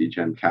WAFDI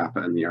Gem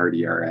Kappa and the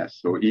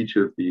RDRS. So each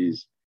of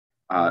these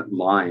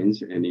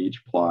lines in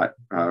each plot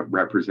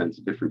represents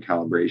a different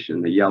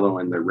calibration. The yellow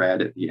and the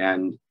red at the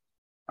end,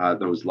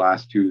 those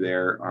last two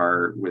there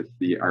are with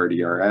the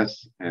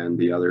RDRS, and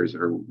the others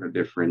are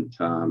different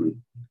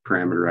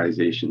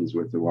parameterizations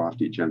with the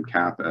WAFDI Gem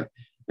Kappa.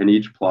 And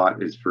each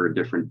plot is for a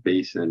different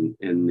basin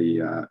in the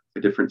a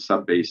different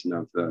sub-basin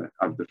of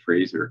the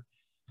Fraser.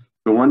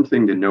 The one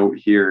thing to note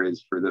here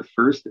is for the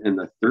first and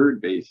the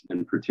third basin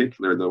in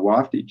particular, the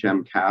WAFDI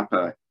Gem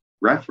Kappa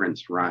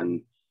reference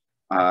run,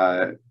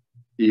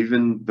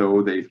 even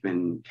though they've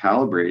been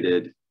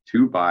calibrated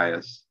to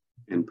bias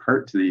in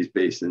part to these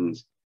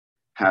basins,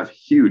 have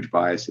huge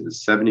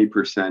biases,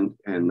 70%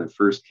 in the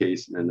first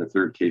case, and in the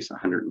third case,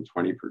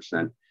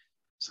 120%.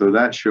 So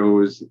that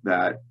shows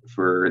that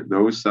for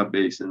those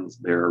subbasins,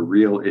 there are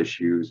real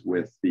issues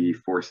with the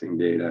forcing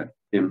data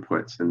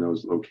inputs in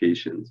those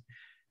locations.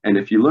 And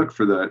if you look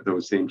for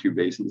those same two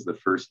basins, the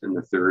first and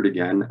the third,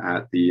 again,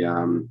 at the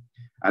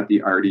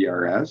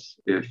RDRS,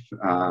 if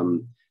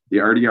the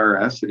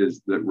RDRS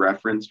is the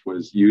reference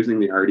was using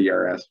the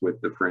RDRS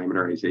with the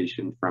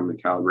parameterization from the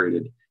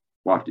calibrated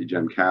WAFDI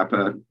Gem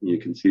Kappa, you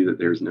can see that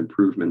there's an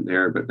improvement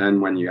there. But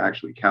then when you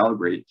actually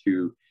calibrate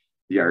to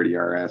the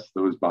RDRS,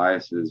 those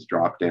biases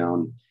drop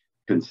down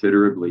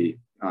considerably.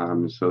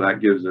 So that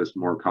gives us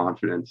more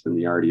confidence in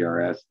the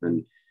RDRS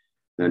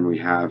than we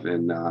have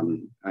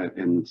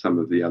in some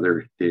of the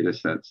other data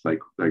sets like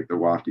the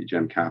WAFDI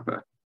Gem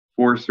Kappa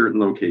for certain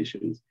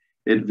locations.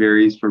 It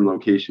varies from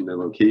location to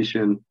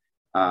location.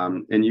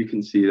 And you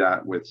can see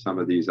that with some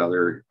of these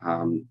other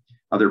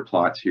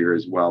plots here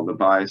as well. The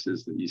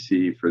biases that you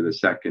see for the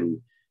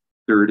second,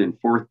 third, and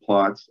fourth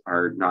plots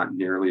are not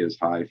nearly as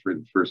high for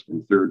the first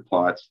and third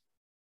plots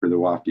for the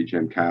WAFDI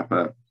Gem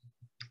Kappa.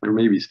 They're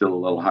maybe still a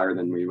little higher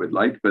than we would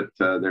like, but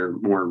they're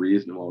more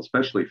reasonable,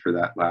 especially for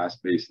that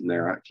last basin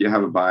there. If you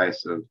have a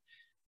bias of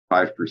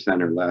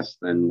 5% or less,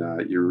 then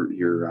you're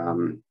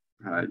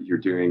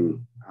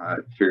doing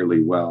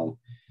fairly well.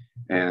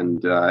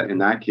 And in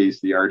that case,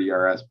 the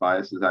RDRS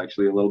bias is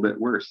actually a little bit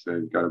worse. So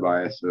you've got a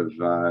bias of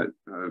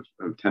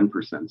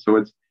 10%.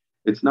 So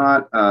it's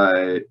not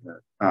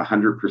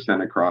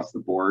 100% across the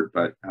board,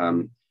 but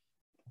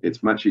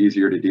it's much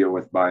easier to deal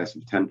with bias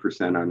of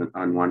 10%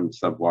 on one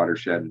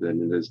subwatershed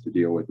than it is to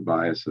deal with a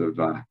bias of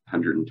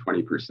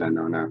 120%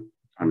 on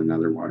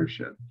another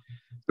watershed.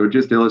 So it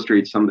just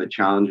illustrates some of the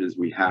challenges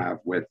we have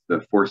with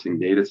the forcing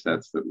data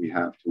sets that we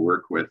have to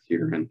work with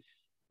here. And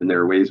there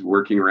are ways of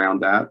working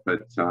around that,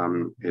 but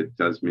it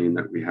does mean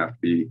that we have to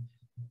be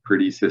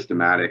pretty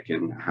systematic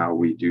in how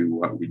we do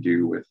what we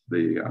do with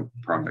the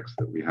products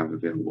that we have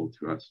available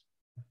to us.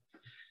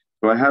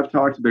 So I have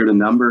talked about a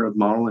number of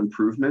model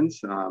improvements.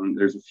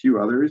 There's a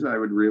few others I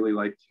would really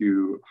like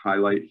to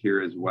highlight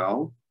here as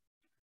well.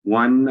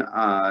 One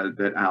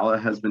that ALA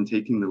has been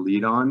taking the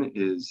lead on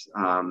is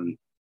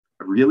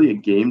really a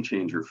game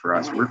changer for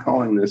us. We're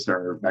calling this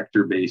our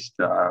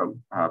vector-based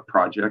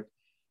project.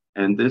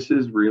 And this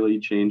is really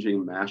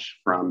changing mesh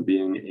from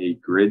being a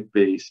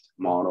grid-based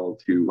model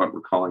to what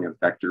we're calling a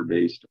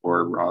vector-based,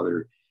 or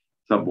rather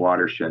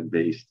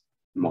subwatershed-based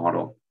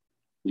model,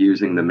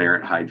 using the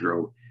Merit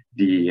Hydro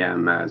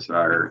DEM as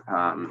our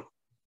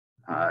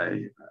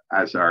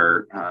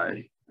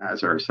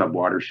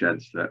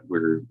subwatersheds that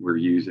we're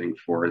using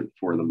for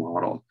the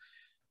model.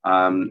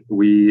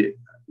 We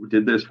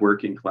did this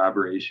work in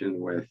collaboration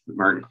with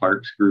Martin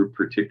Clark's group,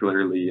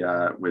 particularly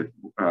with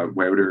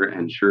Wouter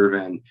and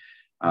Shervin,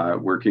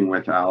 working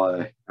with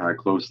ALA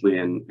closely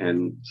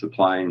and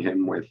supplying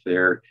him with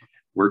their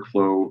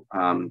workflow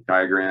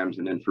diagrams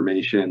and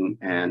information.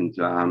 And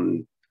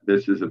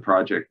this is a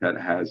project that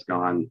has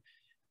gone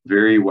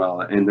very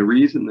well. And the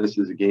reason this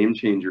is a game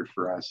changer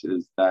for us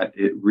is that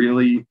it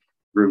really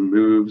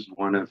removes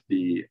one of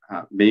the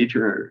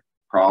major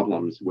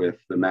problems with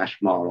the mesh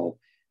model,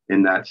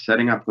 in that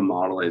setting up the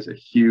model is a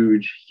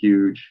huge,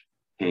 huge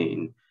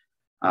pain.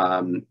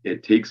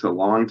 It takes a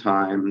long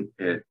time.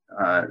 It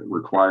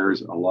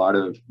requires a lot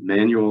of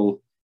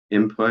manual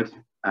input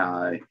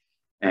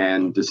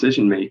and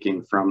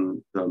decision-making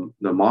from the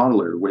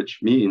modeler, which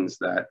means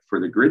that for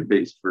the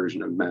grid-based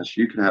version of mesh,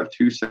 you could have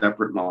two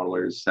separate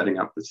modelers setting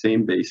up the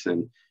same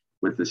basin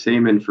with the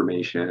same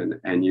information,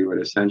 and you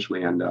would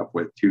essentially end up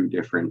with two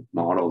different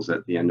models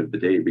at the end of the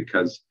day,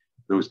 because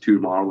those two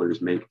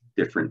modelers make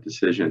different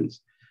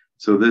decisions.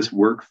 So this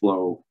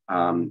workflow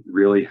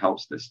really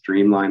helps to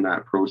streamline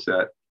that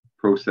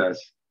process.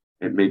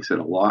 It makes it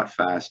a lot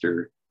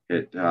faster.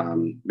 It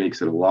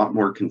makes it a lot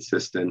more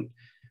consistent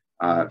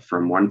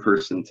from one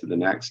person to the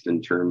next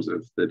in terms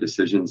of the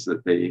decisions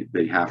that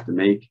they have to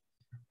make.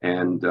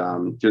 And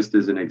just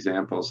as an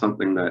example,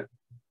 something that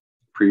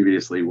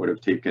previously would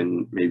have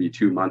taken maybe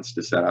 2 months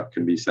to set up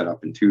can be set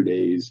up in 2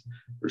 days,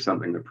 or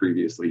something that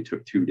previously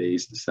took 2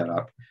 days to set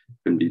up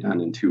can be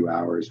done in 2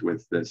 hours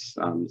with this.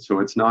 So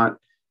it's not,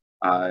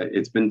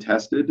 it's been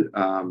tested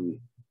on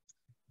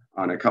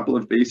a couple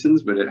of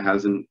basins, but it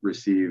hasn't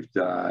received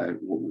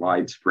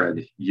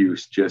widespread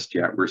use just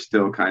yet. We're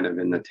still kind of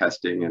in the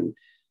testing and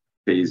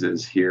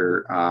phases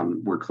here.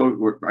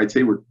 I'd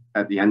say we're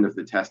at the end of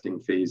the testing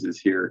phases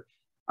here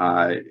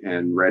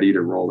and ready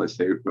to roll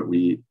this out, but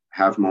we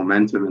have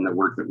momentum in the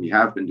work that we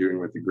have been doing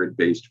with the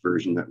grid-based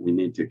version that we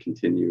need to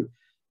continue,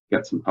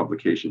 get some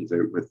publications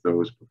out with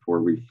those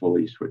before we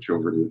fully switch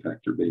over to the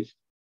vector-based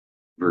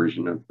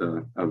version of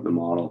the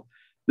model.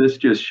 This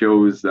just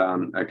shows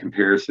a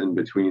comparison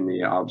between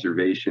the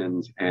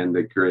observations and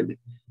the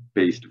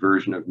grid-based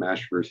version of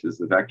mesh versus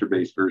the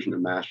vector-based version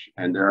of mesh.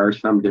 And there are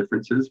some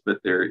differences, but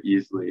they're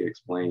easily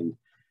explained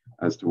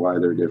as to why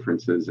there are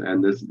differences.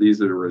 And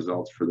these are the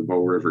results for the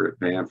Bow River at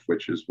Banff,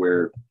 which is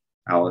where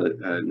ALA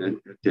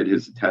did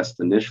his test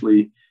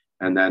initially,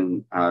 and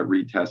then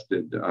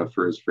retested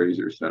for his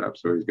Fraser setup.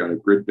 So he's got a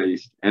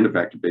grid-based and a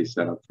vector-based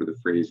setup for the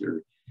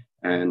Fraser.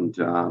 And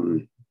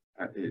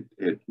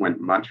it went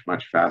much,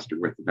 much faster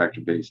with the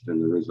vector-based,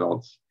 and the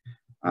results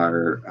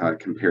are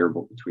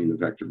comparable between the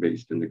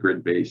vector-based and the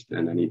grid-based,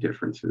 and any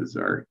differences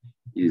are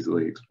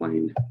easily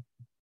explained.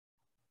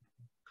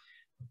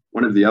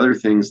 One of the other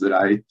things that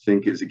I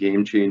think is a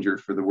game changer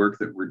for the work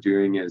that we're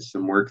doing is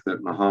some work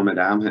that Mohammed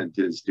Ahmed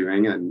is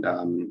doing. And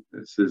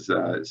this is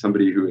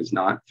somebody who is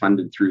not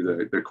funded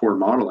through the core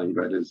modeling,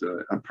 but is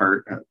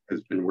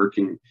has been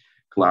working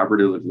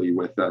collaboratively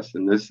with us.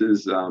 And this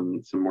is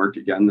some work,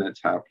 again,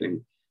 that's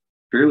happening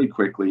fairly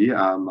quickly.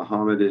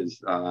 Mohammed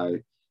is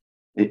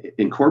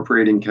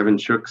incorporating Kevin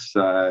Shook's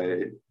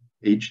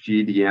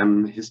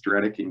HGDM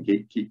hysteretic and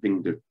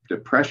gatekeeping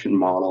depression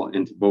model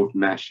into both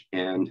mesh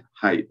and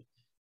height.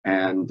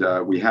 And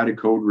we had a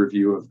code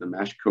review of the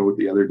mesh code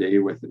the other day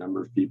with a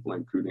number of people,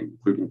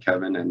 including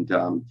Kevin, and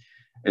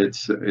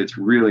it's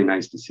really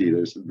nice to see.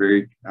 There's some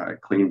very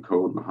clean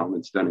code.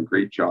 Mohammed's done a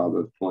great job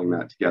of pulling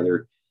that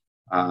together.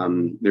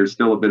 There's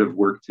still a bit of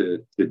work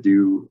to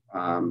do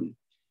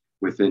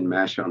within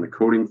mesh on the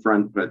coding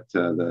front, but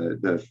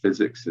the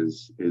physics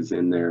is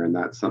in there, and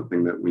that's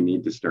something that we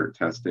need to start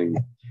testing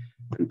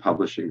and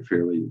publishing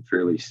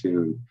fairly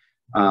soon.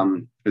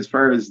 As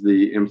far as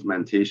the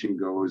implementation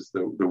goes,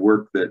 the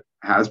work that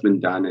has been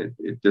done.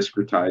 It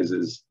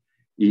discretizes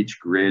each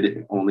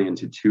grid only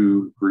into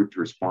 2 grouped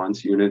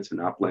response units, an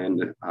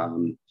upland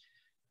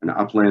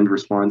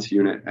response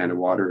unit and a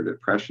water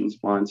depression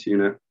response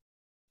unit.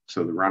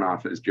 So the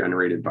runoff is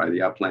generated by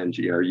the upland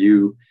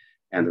GRU,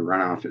 and the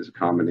runoff is a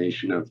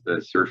combination of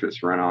the surface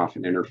runoff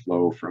and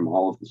interflow from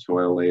all of the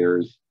soil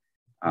layers,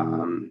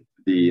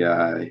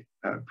 the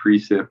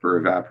precip or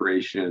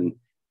evaporation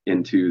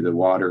into the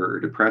water or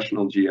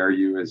depressional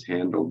GRU is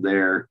handled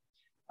there.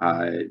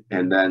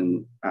 And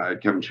then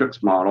Kevin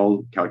Shook's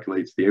model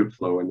calculates the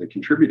outflow in the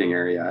contributing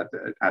area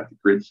at the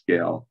grid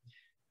scale.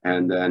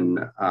 And then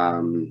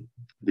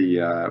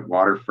the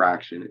water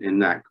fraction in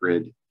that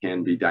grid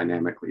can be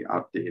dynamically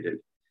updated.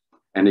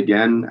 And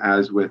again,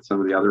 as with some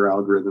of the other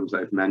algorithms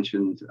I've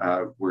mentioned,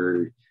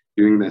 we're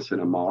doing this in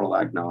a model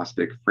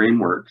agnostic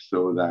framework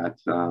so that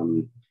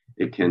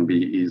it can be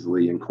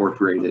easily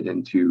incorporated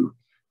into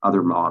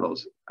other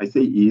models. I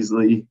say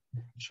easily,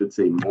 I should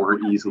say more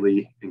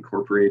easily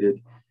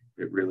incorporated.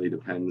 It really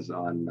depends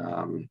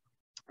on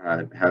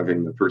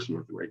having the person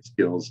with the right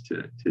skills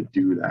to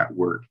do that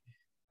work.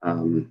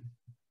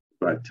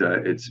 But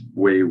it's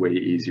way, way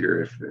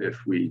easier if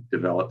we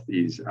develop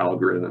these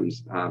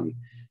algorithms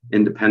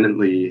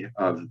independently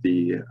of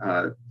the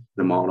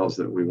models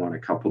that we want to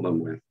couple them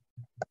with.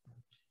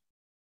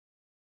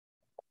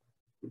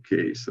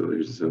 Okay, so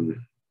there's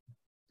some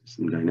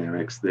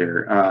dynamics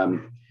there.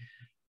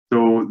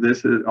 So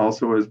this is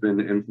also has been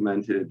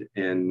implemented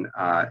in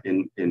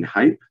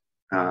HYPE,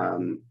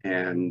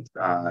 and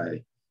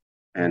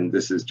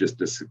this is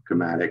just a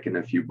schematic and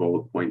a few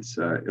bullet points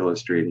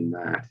illustrating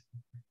that.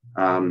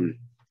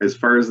 As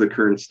far as the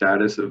current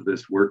status of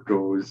this work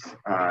goes,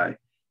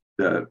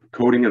 the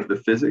coding of the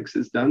physics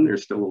is done.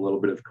 There's still a little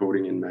bit of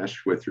coding in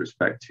mesh with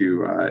respect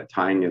to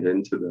tying it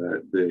into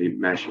the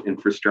mesh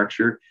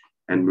infrastructure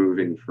and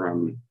moving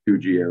from 2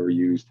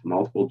 GRUs to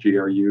multiple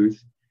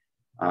GRUs.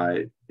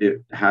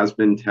 It has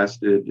been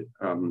tested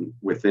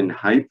within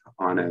HYPE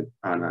on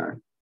a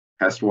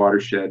test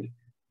watershed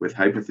with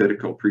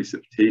hypothetical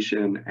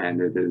precipitation,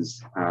 and it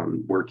is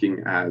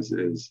working as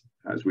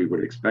we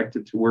would expect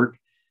it to work.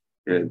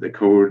 The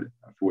code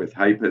with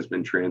HYPE has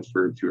been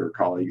transferred to our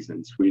colleagues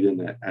in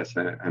Sweden at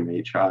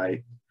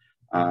SMHI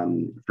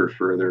for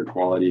further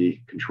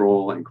quality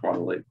control and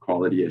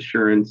quality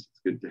assurance.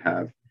 It's good to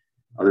have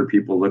other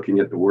people looking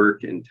at the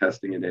work and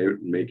testing it out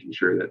and making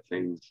sure that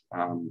things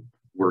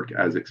work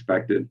as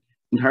expected.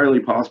 Entirely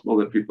possible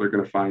that people are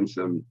going to find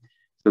some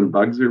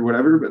bugs or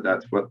whatever, but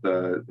that's what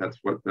the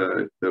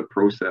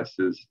process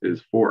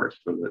is for,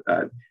 so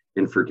that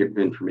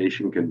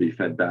information can be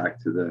fed back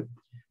to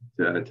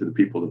the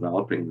people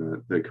developing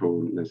the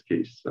code. In this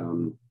case,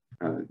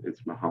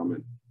 it's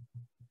Mohammed.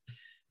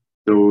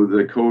 So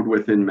the code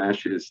within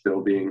Mesh is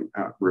still being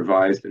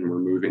revised, and we're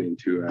moving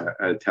into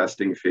a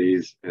testing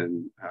phase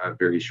in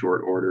very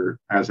short order.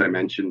 As I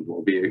mentioned,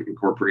 we'll be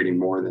incorporating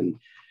more than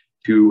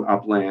 2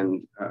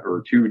 upland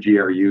or 2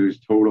 GRUs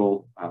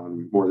total,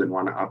 more than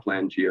 1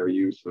 upland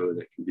GRU, so that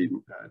it can be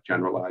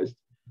generalized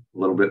a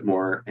little bit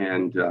more.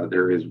 And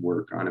there is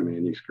work on a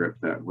manuscript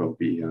that will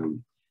be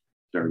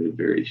started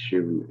very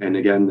soon. And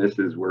again, this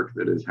is work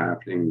that is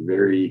happening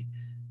very,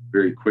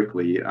 very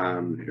quickly. It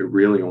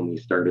really only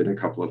started a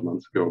couple of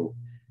months ago.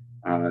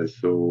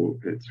 So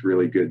it's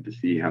really good to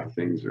see how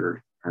things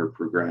are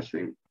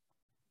progressing.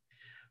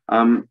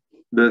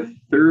 The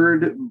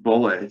third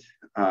bullet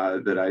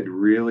that I'd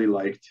really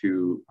like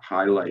to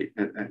highlight,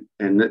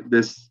 and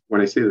this, when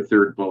I say the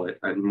third bullet,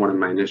 in one of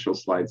my initial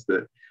slides,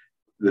 that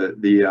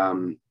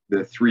the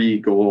 3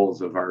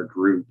 goals of our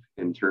group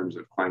in terms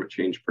of climate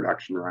change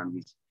production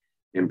runs,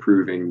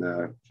 improving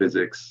the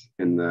physics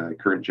in the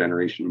current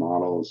generation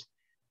models,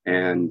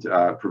 and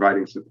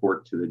providing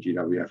support to the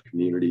GWF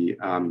community.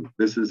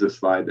 This is a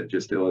slide that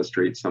just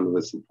illustrates some of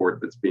the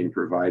support that's being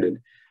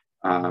provided.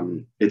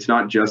 It's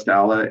not just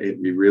ALA,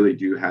 we really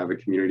do have a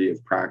community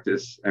of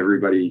practice.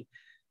 Everybody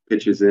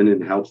pitches in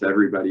and helps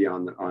everybody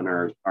on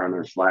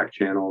our Slack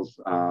channels.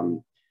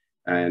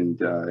 And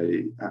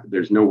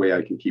there's no way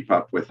I can keep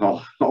up with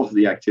all of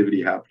the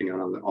activity happening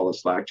on all the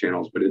Slack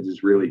channels, but it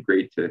is really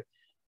great to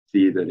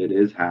see that it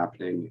is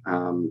happening.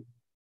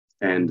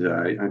 And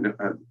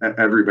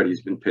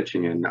everybody's been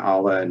pitching in.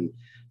 Ala and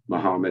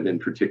Mohammed in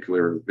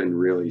particular have been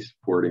really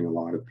supporting a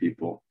lot of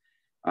people.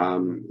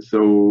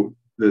 So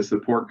the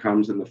support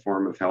comes in the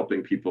form of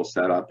helping people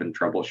set up and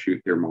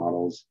troubleshoot their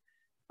models.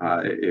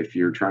 If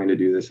you're trying to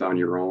do this on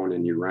your own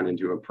and you run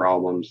into a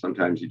problem,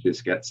 sometimes you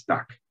just get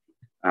stuck.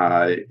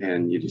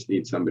 And you just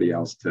need somebody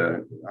else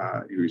to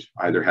who's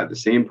either had the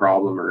same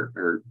problem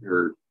or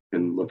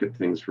can look at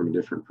things from a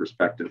different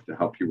perspective to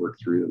help you work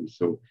through them.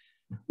 So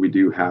we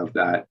do have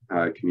that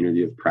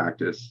community of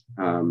practice.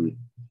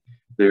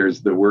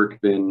 There's the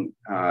work been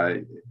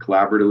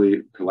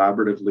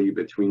collaboratively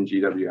between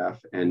GWF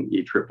and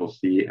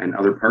ECCC and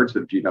other parts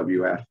of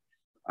GWF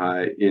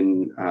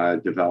in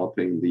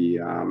developing the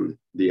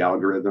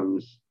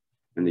algorithms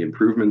and the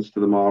improvements to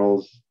the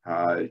models.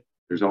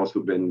 There's also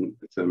been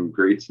some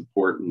great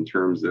support in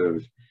terms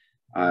of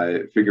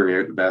figuring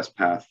out the best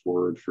path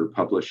forward for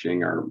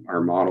publishing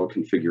our model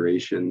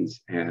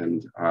configurations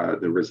and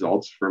the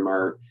results from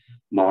our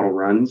model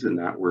runs, and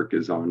that work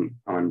is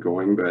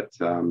ongoing. But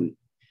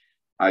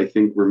I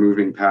think we're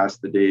moving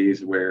past the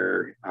days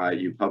where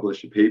you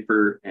publish a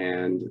paper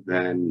and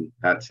then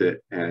that's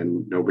it,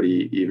 and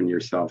nobody, even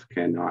yourself,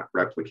 cannot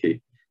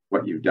replicate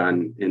what you've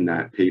done in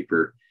that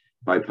paper.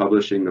 By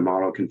publishing the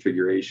model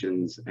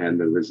configurations and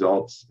the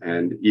results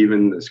and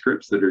even the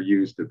scripts that are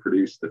used to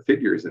produce the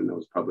figures in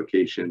those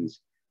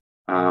publications,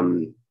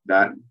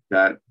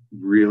 that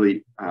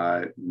really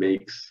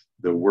makes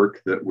the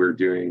work that we're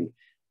doing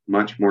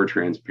much more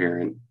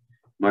transparent,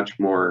 much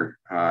more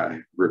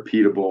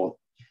repeatable,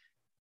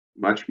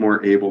 much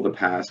more able to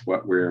pass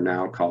what we're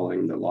now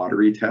calling the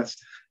lottery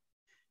test.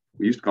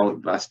 We used to call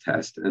it bus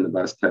test, and the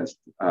bus test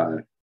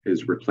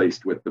is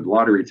replaced with the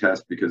lottery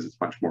test because it's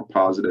much more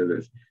positive.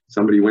 If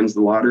somebody wins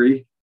the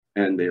lottery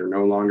and they are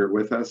no longer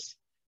with us,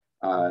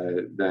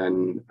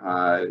 then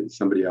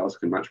somebody else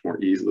can much more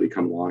easily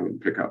come along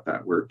and pick up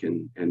that work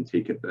and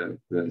take it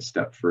the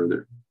step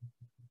further.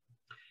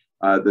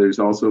 There's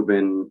also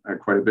been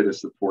quite a bit of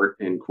support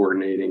in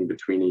coordinating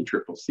between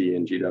ECCC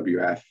and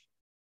GWF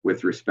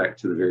with respect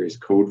to the various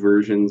code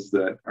versions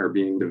that are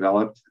being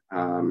developed.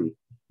 And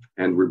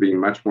we're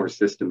being much more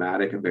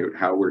systematic about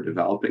how we're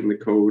developing the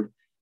code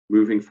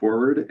moving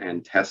forward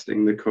and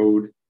testing the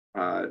code,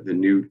 the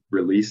new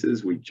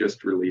releases. We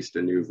just released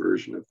a new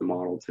version of the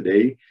model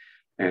today,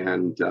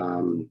 and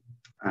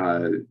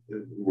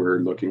we're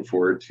looking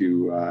forward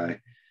to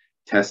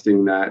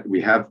testing that.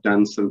 We have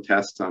done some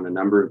tests on a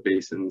number of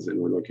basins, and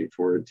we're looking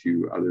forward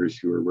to others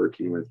who are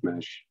working with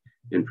mesh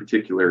in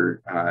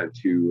particular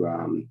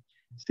to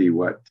see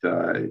what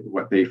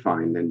they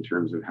find in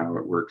terms of how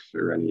it works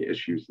or any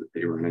issues that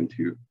they run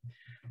into.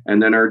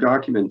 And then our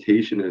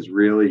documentation is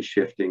really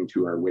shifting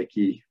to our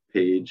wiki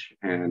page,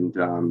 and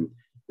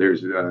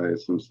there's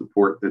some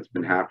support that's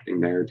been happening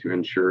there to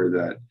ensure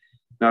that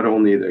not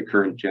only the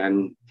current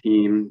gen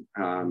team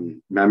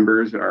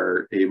members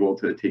are able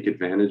to take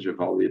advantage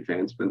of all the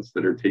advancements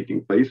that are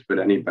taking place, but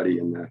anybody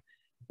in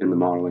the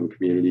modeling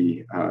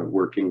community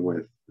working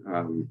with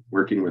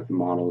the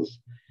models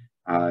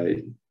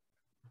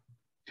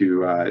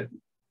to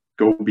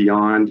go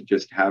beyond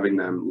just having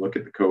them look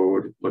at the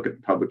code, look at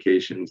the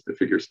publications to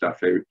figure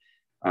stuff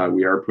out.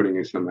 We are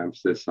putting some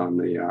emphasis on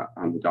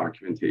the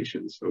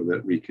documentation so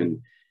that we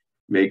can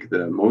make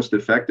the most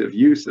effective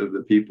use of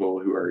the people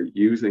who are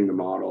using the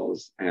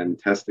models and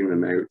testing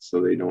them out,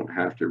 so they don't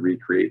have to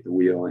recreate the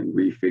wheel and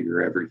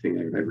refigure everything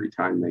out every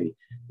time they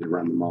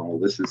run the model.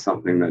 This is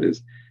something that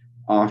is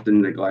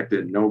often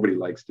neglected. Nobody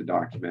likes to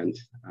document.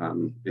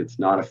 It's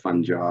not a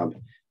fun job.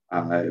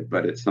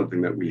 But it's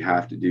something that we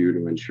have to do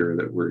to ensure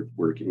that we're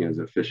working as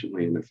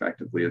efficiently and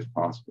effectively as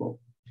possible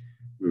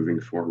moving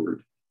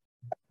forward.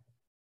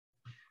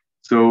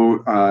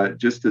 So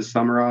just to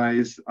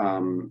summarize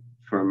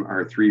from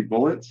our 3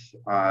 bullets,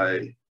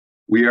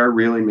 we are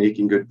really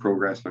making good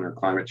progress on our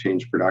climate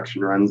change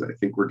production runs. I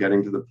think we're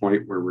getting to the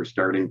point where we're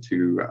starting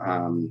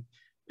to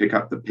pick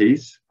up the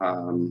pace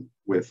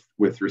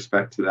with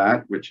respect to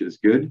that, which is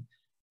good.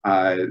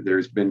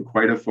 There's been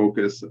quite a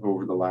focus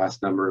over the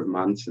last number of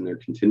months, and there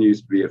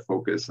continues to be a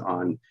focus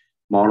on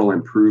model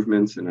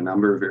improvements in a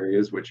number of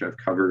areas, which I've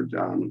covered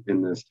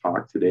in this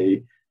talk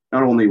today,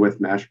 not only with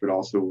mesh, but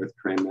also with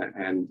CRIM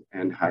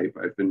and HYPE.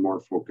 I've been more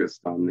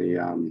focused on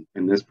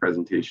in this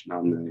presentation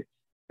on the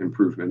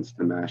improvements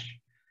to mesh.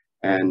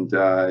 And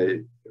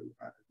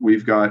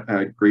we've got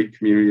a great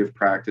community of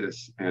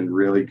practice and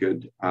really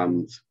good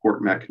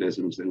support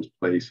mechanisms in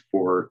place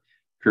for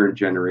current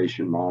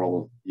generation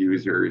model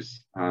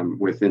users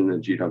within the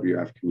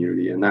GWF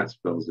community, and that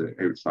spills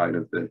outside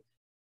of the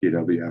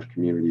GWF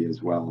community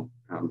as well,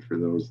 for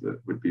those that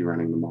would be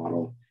running the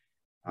model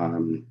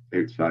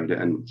outside,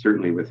 and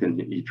certainly within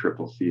the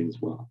ECCC as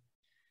well.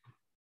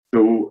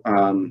 So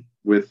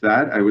with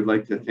that, I would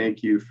like to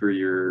thank you for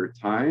your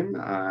time,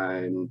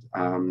 and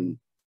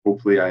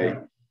hopefully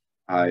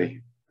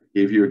I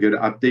gave you a good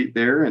update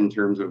there in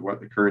terms of what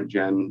the current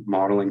gen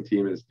modeling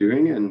team is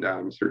doing, and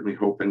I'm certainly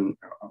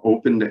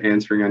open to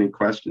answering any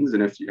questions.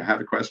 And if you have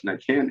a question I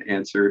can't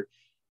answer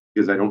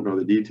because I don't know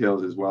the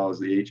details as well as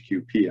the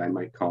HQP, I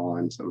might call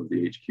on some of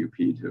the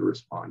HQP to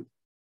respond.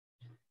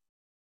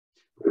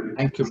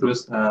 Thank you,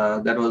 Bruce.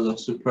 That was a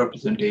superb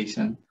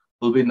presentation.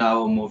 We'll be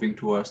now moving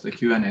towards the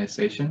Q&A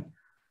session.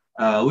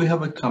 We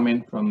have a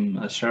comment from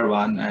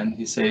Sherwan, and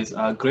he says,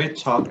 great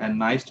talk and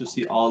nice to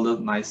see all the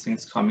nice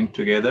things coming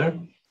together.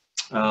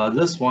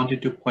 Just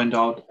wanted to point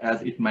out,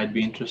 as it might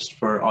be interest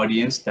for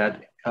audience,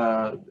 that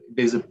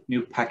there's a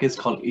new package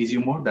called Easy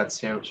Mode that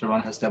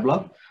Sherwan has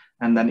developed,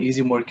 and then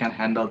Easy Mode can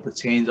handle the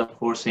change of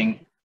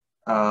forcing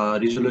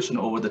resolution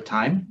over the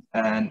time.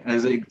 And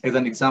as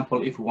an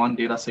example, if one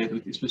data set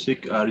with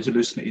specific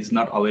resolution is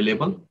not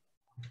available,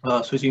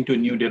 switching to a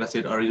new data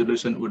set or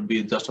resolution would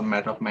be just a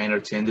matter of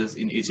minor changes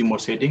in Easy Mode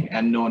setting,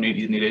 and no need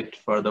is needed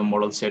for the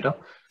model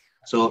setup.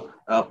 So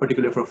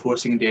particularly for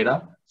forcing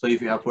data. So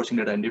if you have forcing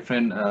data in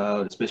different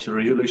spatial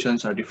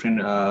resolutions or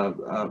different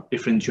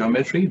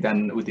geometry,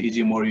 then with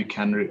EasyMore you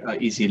can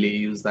easily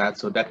use that.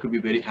 So that could be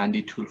a very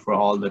handy tool for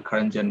all the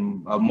current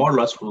gen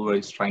modelers who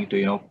is trying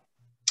to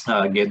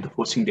get the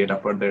forcing data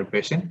for their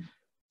patient.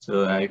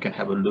 So you can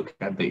have a look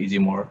at the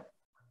EasyMore.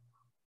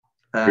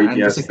 Great,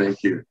 yes,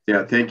 thank you.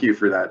 Yeah, thank you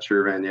for that,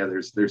 Shervan. Yeah,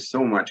 there's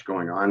so much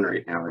going on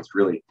right now. It's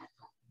really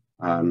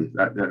I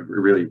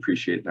really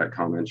appreciate that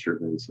comment,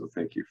 Shervan. So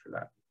thank you for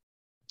that.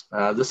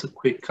 Just a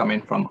quick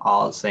comment from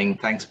Al saying,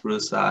 thanks,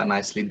 Bruce,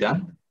 nicely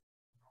done.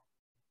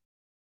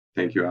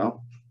 Thank you,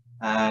 Al.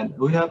 And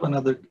we have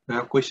another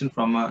question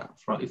from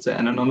it's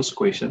an anonymous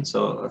question.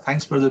 So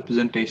thanks for the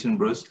presentation,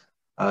 Bruce.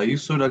 You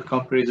showed a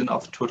comparison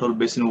of total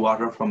basin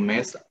water from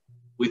MES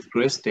with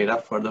GRACE data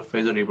for the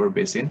Fraser River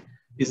Basin.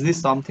 Is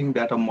this something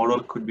that a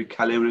model could be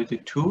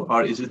calibrated to,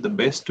 or is it the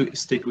best to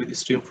stick with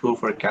stream flow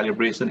for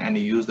calibration and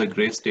use the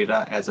GRACE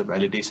data as a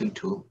validation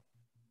tool?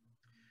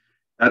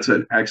 That's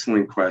an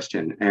excellent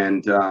question.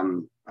 And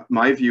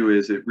my view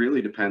is it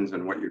really depends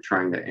on what you're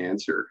trying to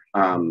answer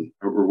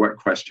or what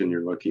question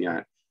you're looking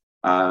at.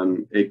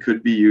 It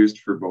could be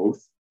used for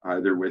both,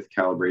 either with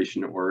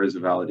calibration or as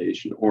a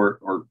validation,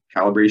 or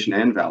calibration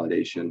and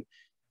validation.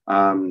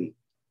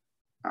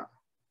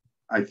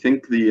 I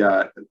think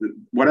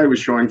what I was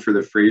showing for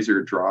the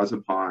Fraser draws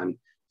upon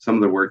some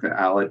of the work that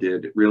Ala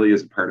did really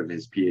as a part of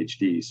his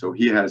PhD. So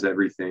he has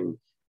everything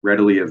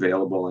readily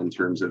available in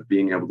terms of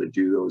being able to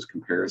do those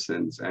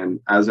comparisons. And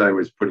as I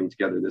was putting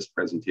together this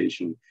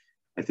presentation,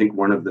 I think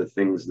one of the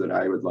things that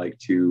I would like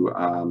to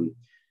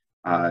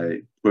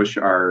push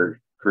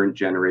our current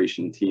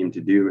generation team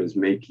to do is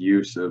make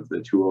use of the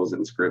tools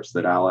and scripts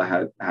that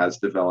Ala has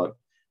developed,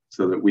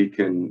 so that we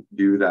can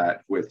do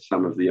that with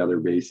some of the other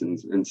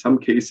basins. In some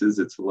cases,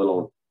 it's a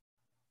little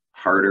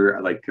harder,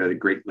 like the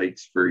Great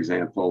Lakes, for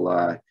example,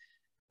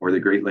 or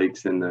the Great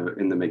Lakes in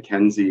the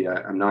Mackenzie.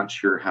 I'm not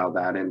sure how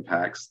that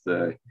impacts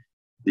the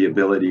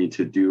ability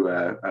to do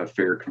a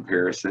fair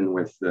comparison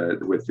with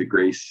the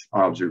GRACE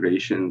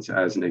observations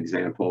as an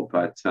example,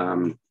 but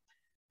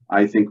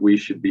I think we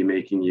should be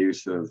making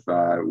use of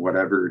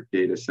whatever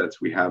data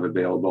sets we have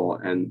available,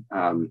 and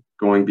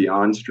going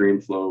beyond stream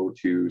flow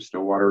to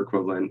snow water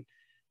equivalent,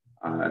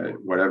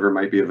 whatever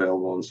might be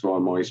available in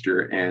soil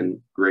moisture. And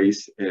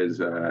GRACE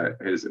is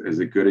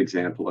a good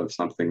example of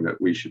something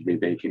that we should be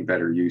making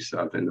better use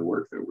of in the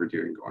work that we're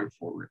doing going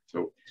forward.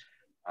 So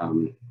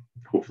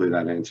hopefully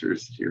that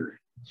answers your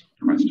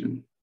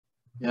question.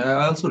 Yeah,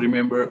 I also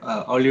remember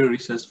earlier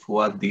research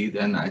Fuad did,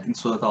 and I think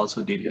Suat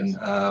also did in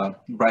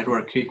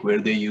Brightwater Creek, where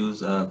they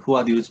use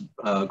Fuad used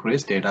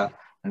GRACE data,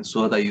 and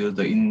Suat used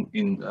the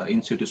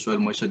in situ soil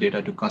moisture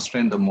data to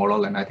constrain the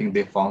model, and I think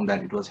they found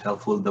that it was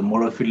helpful. The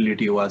model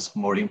fidelity was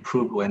more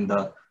improved when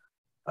the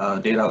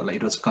data, like,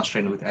 it was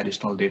constrained with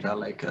additional data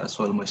like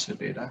soil moisture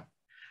data.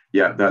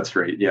 Yeah, that's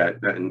right. Yeah,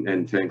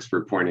 and thanks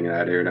for pointing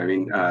that out. I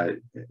mean,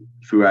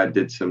 Fuad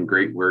did some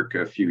great work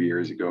a few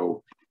years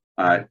ago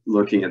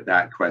looking at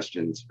that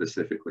question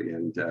specifically,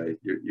 and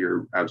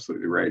you're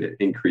absolutely right. It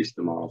increased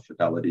the model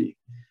fidelity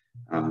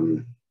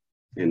in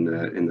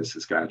the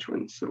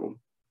Saskatchewan. So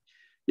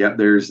yeah,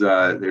 there's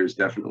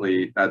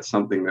definitely, that's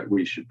something that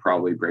we should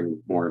probably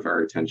bring more of our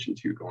attention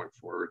to going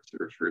forward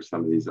for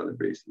some of these other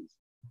basins.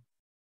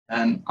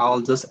 And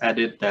I'll just add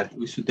it that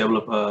we should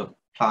develop a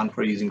plan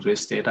for using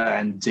GRACE data,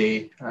 and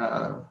Jay,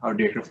 our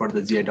director for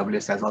the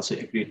GIWS, has also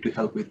agreed to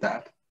help with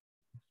that.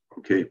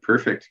 Okay,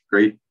 perfect,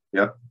 great,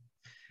 yeah.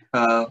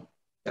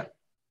 Yeah.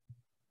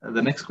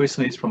 The next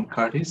question is from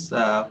Curtis.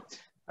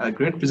 A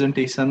great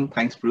presentation,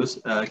 thanks, Bruce.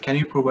 Can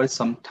you provide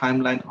some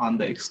timeline on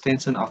the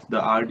extension of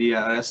the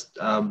RDRS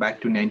back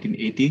to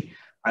 1980?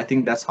 I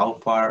think that's how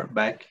far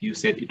back you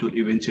said it will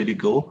eventually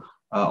go.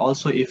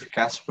 Also, if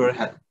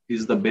Casper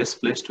is the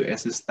best place to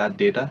assess that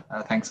data.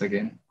 Thanks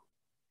again.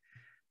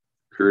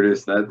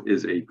 Curtis, that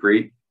is a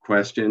great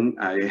question.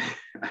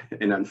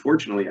 And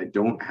unfortunately, I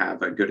don't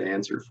have a good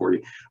answer for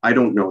you. I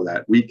don't know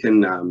that. We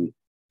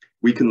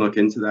can look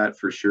into that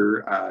for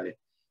sure.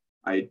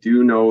 I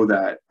do know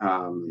that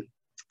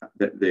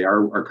that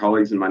our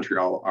colleagues in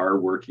Montreal are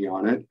working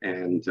on it,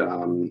 and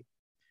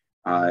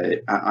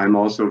I'm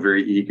also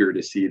very eager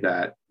to see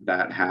that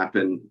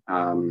happen.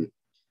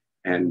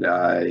 And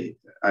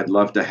I'd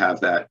love to have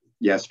that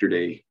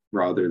yesterday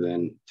rather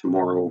than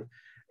tomorrow.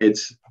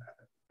 It's,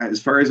 as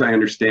far as I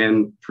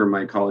understand from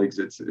my colleagues,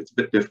 it's a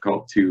bit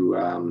difficult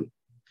to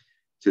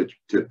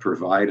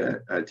provide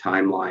a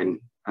timeline.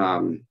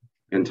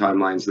 And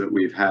timelines that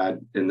we've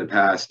had in the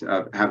past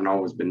haven't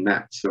always been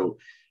met. So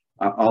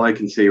all I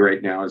can say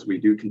right now is we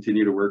do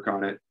continue to work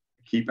on it.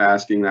 Keep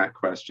asking that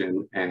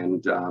question,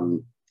 and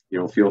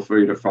feel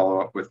free to follow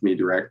up with me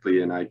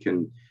directly, and I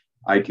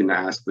can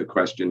ask the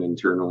question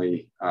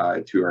internally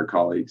to our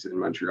colleagues in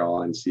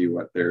Montreal and see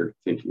what their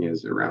thinking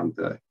is around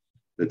the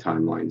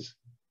timelines.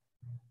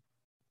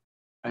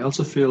 I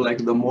also feel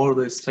like the more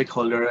the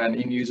stakeholder and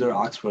end user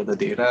asks for the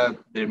data,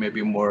 there may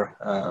be more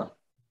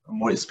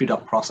speed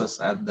up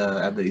process at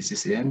the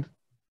ECC end.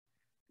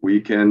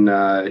 We can,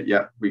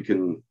 yeah, we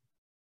can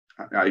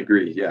I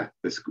agree. Yeah,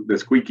 the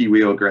squeaky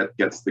wheel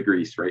gets the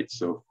grease, right?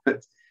 So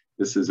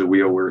this is a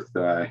wheel worth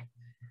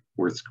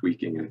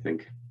squeaking, I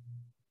think.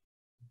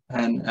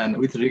 And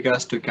with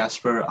regards to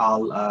Casper,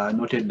 I'll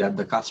noted that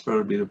the Casper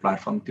will be the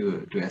platform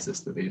to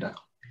assess the data.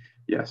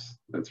 Yes,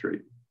 that's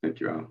right. Thank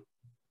you, Al.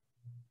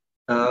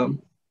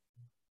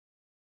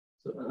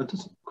 So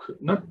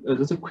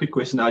just a quick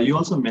question. You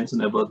also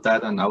mentioned about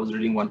that, and I was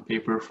reading one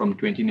paper from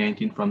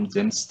 2019 from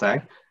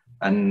GenStack,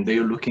 and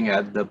they're looking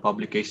at the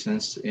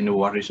publications in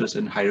water resource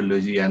and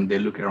hydrology, and they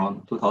look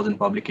around 2,000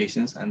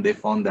 publications, and they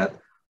found that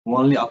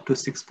only up to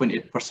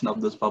 6.8%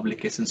 of those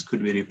publications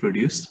could be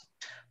reproduced.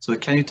 So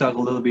can you talk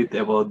a little bit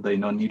about the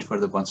need for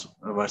the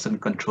version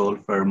control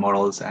for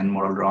models and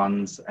model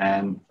runs,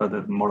 and for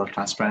the model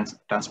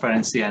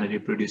transparency and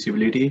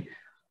reproducibility?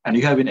 And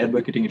you have been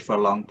advocating it for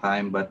a long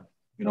time, but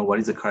what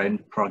is the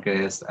current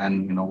progress,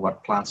 and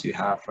what plans you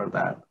have for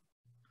that?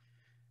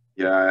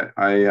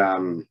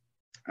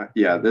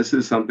 Yeah, this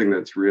is something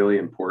that's really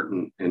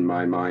important in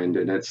my mind,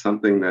 and it's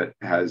something that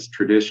has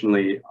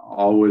traditionally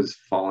always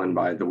fallen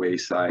by the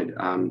wayside.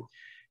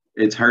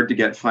 It's hard to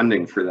get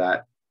funding for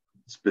that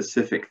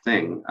specific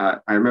thing. I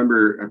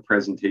remember a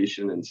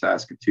presentation in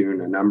Saskatoon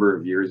a number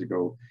of years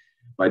ago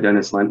by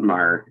Dennis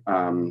Lentemeyer,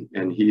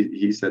 and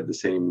he said the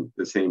same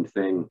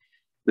thing.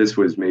 This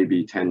was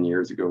maybe 10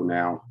 years ago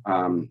now.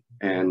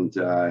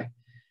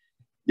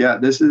 Yeah,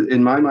 this is,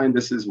 in my mind,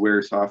 this is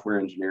where software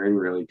engineering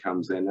really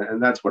comes in.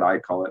 And that's what I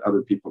call it.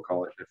 Other people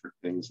call it different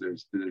things.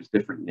 There's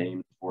different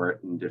names for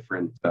it in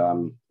different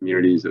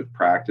communities of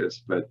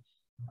practice. But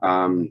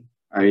I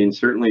mean,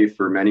 certainly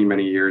for many,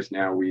 many years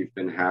now, we've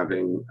been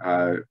having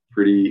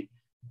pretty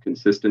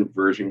consistent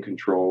version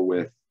control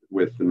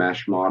with the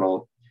mesh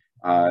model.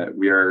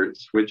 We are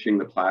switching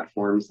the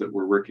platforms that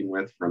we're working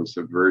with from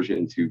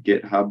Subversion to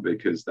GitHub,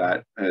 because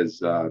that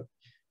is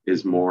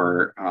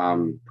more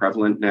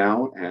prevalent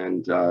now,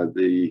 and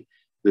the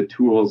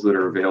tools that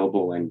are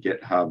available in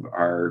GitHub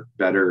are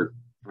better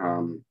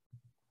from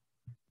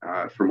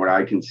what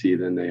I can see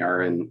than they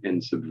are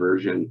in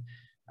Subversion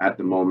at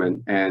the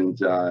moment. And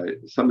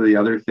some of the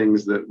other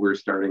things that we're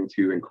starting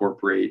to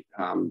incorporate,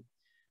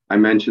 I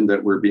mentioned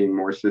that we're being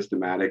more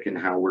systematic in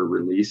how we're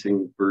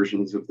releasing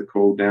versions of the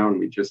code now, and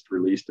we just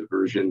released a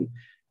version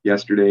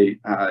yesterday.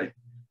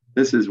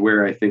 This is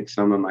where I think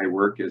some of my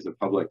work as a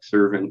public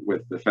servant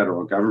with the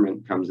federal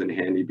government comes in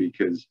handy,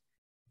 because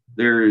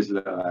there's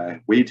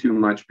way too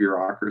much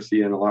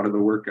bureaucracy in a lot of the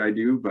work I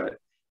do, but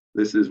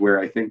this is where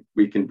I think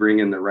we can bring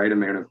in the right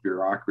amount of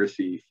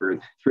bureaucracy for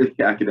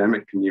the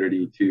academic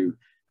community to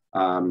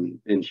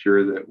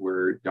ensure that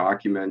we're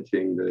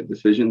documenting the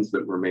decisions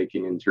that we're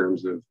making in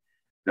terms of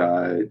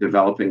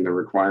developing the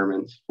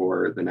requirements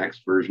for the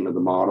next version of the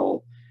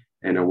model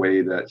in a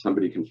way that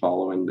somebody can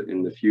follow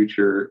in the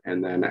future,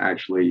 and then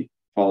actually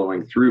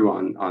following through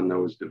on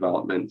those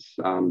developments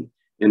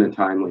in a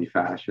timely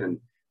fashion.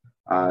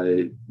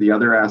 The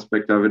other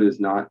aspect of it is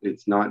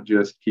it's not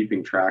just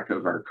keeping track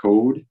of our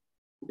code,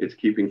 it's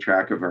keeping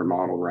track of our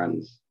model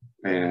runs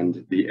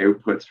and the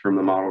outputs from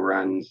the model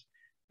runs.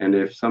 And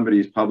if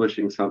somebody's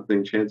publishing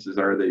something, chances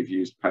are they've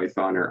used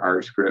Python or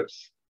R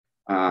scripts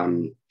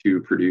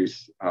to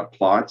produce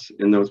plots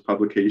in those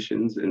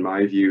publications. In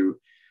my view,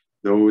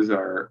 those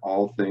are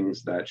all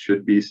things that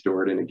should be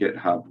stored in a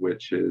GitHub,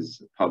 which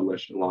is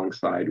published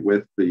alongside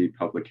with the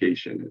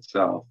publication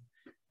itself,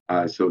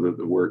 so that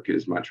the work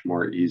is much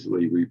more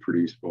easily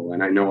reproducible.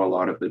 And I know a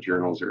lot of the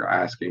journals are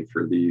asking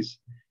for these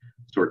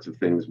sorts of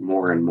things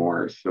more and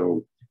more.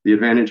 So the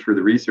advantage for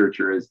the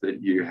researcher is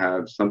that you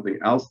have something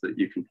else that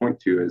you can point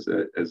to as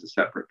a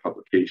separate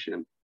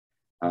publication,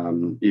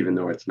 even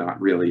though it's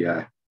not really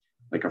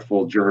like a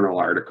full journal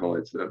article.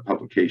 It's a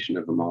publication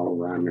of a model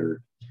run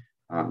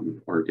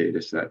or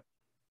data set.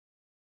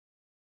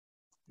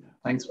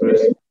 Thanks,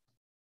 Bruce.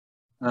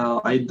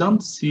 I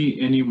don't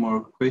see any more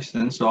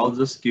questions, so I'll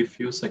just give a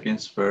few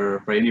seconds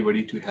for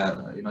anybody to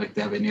have, if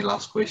they have any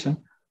last question.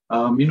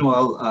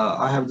 Meanwhile,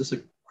 I have just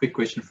a quick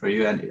question for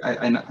you, and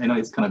I know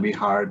it's going to be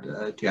hard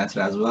to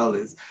answer as well.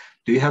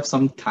 Do you have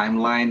some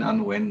timeline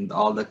on when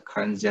all the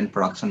current gen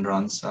production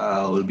runs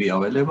will be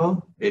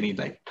available? Any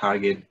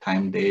target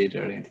time date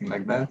or anything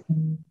like that?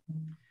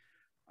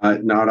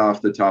 Not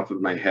off the top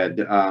of my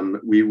head.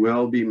 We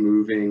will be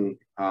moving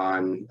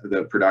on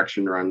the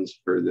production runs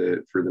for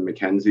the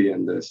Mackenzie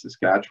and the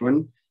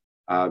Saskatchewan,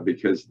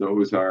 because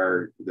those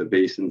are the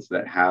basins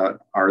that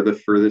are the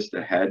furthest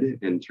ahead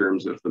in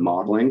terms of the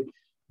modeling.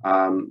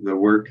 The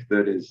work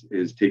that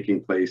is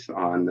taking place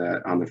on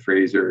the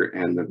Fraser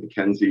and the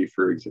Mackenzie,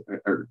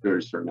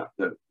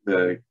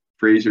 the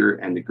Fraser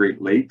and the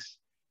Great Lakes,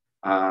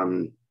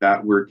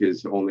 that work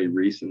is only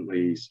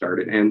recently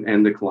started,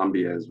 and the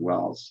Columbia as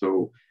well.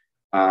 So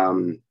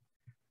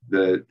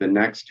the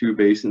next two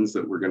basins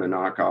that we're going to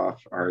knock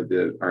off are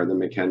the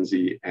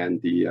Mackenzie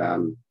and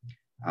the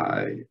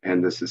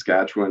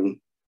Saskatchewan.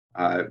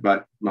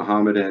 But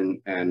Mohammed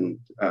and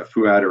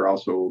Fuad are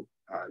also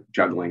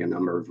juggling a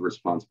number of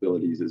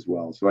responsibilities as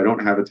well. So I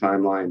don't have a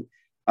timeline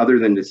other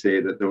than to say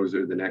that those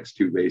are the next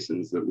two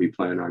basins that we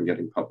plan on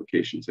getting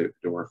publications out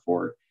the door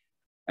for.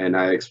 and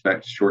I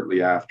expect shortly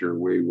after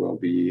we will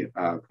be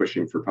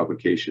pushing for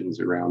publications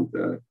around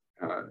the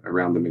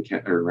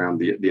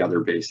other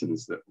basins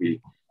that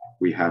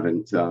we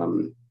haven't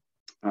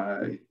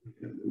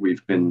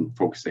we've been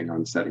focusing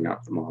on setting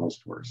up the models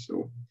for.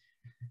 So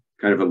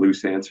kind of a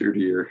loose answer to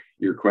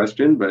your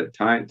question, but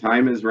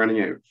time is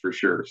running out for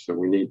sure. So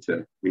we need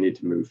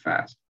to move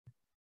fast.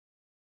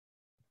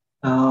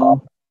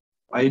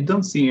 I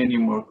don't see any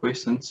more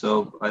questions, so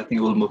I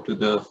think we'll move to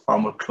the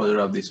formal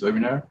closure of this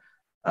webinar.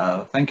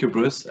 Thank you,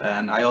 Bruce.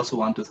 And I also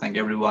want to thank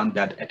everyone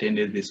that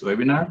attended this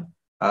webinar.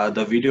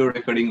 The video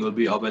recording will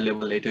be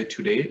available later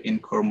today in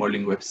Core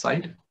Modeling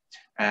website.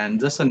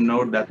 And just a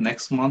note that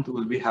next month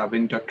we'll be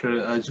having Dr.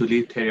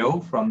 Julie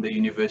Theriault from the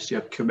University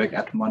of Quebec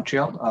at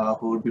Montreal,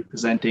 who will be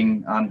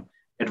presenting on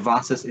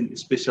advances in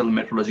spatial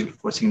meteorological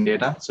forcing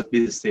data. So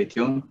please stay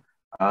tuned.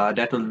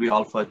 That will be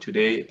all for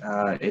today.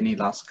 Any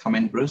last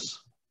comment,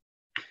 Bruce?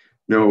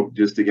 No,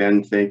 just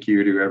again, thank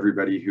you to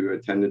everybody who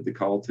attended the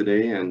call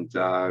today, and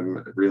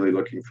I'm really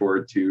looking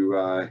forward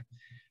to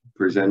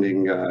presenting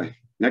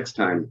next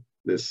time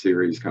this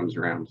series comes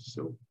around.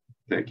 So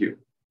thank you.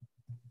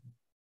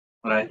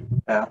 All right.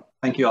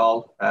 Thank you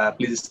all.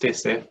 Please stay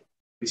safe.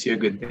 Wish you a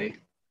good day.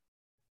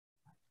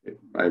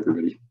 Bye,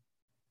 everybody.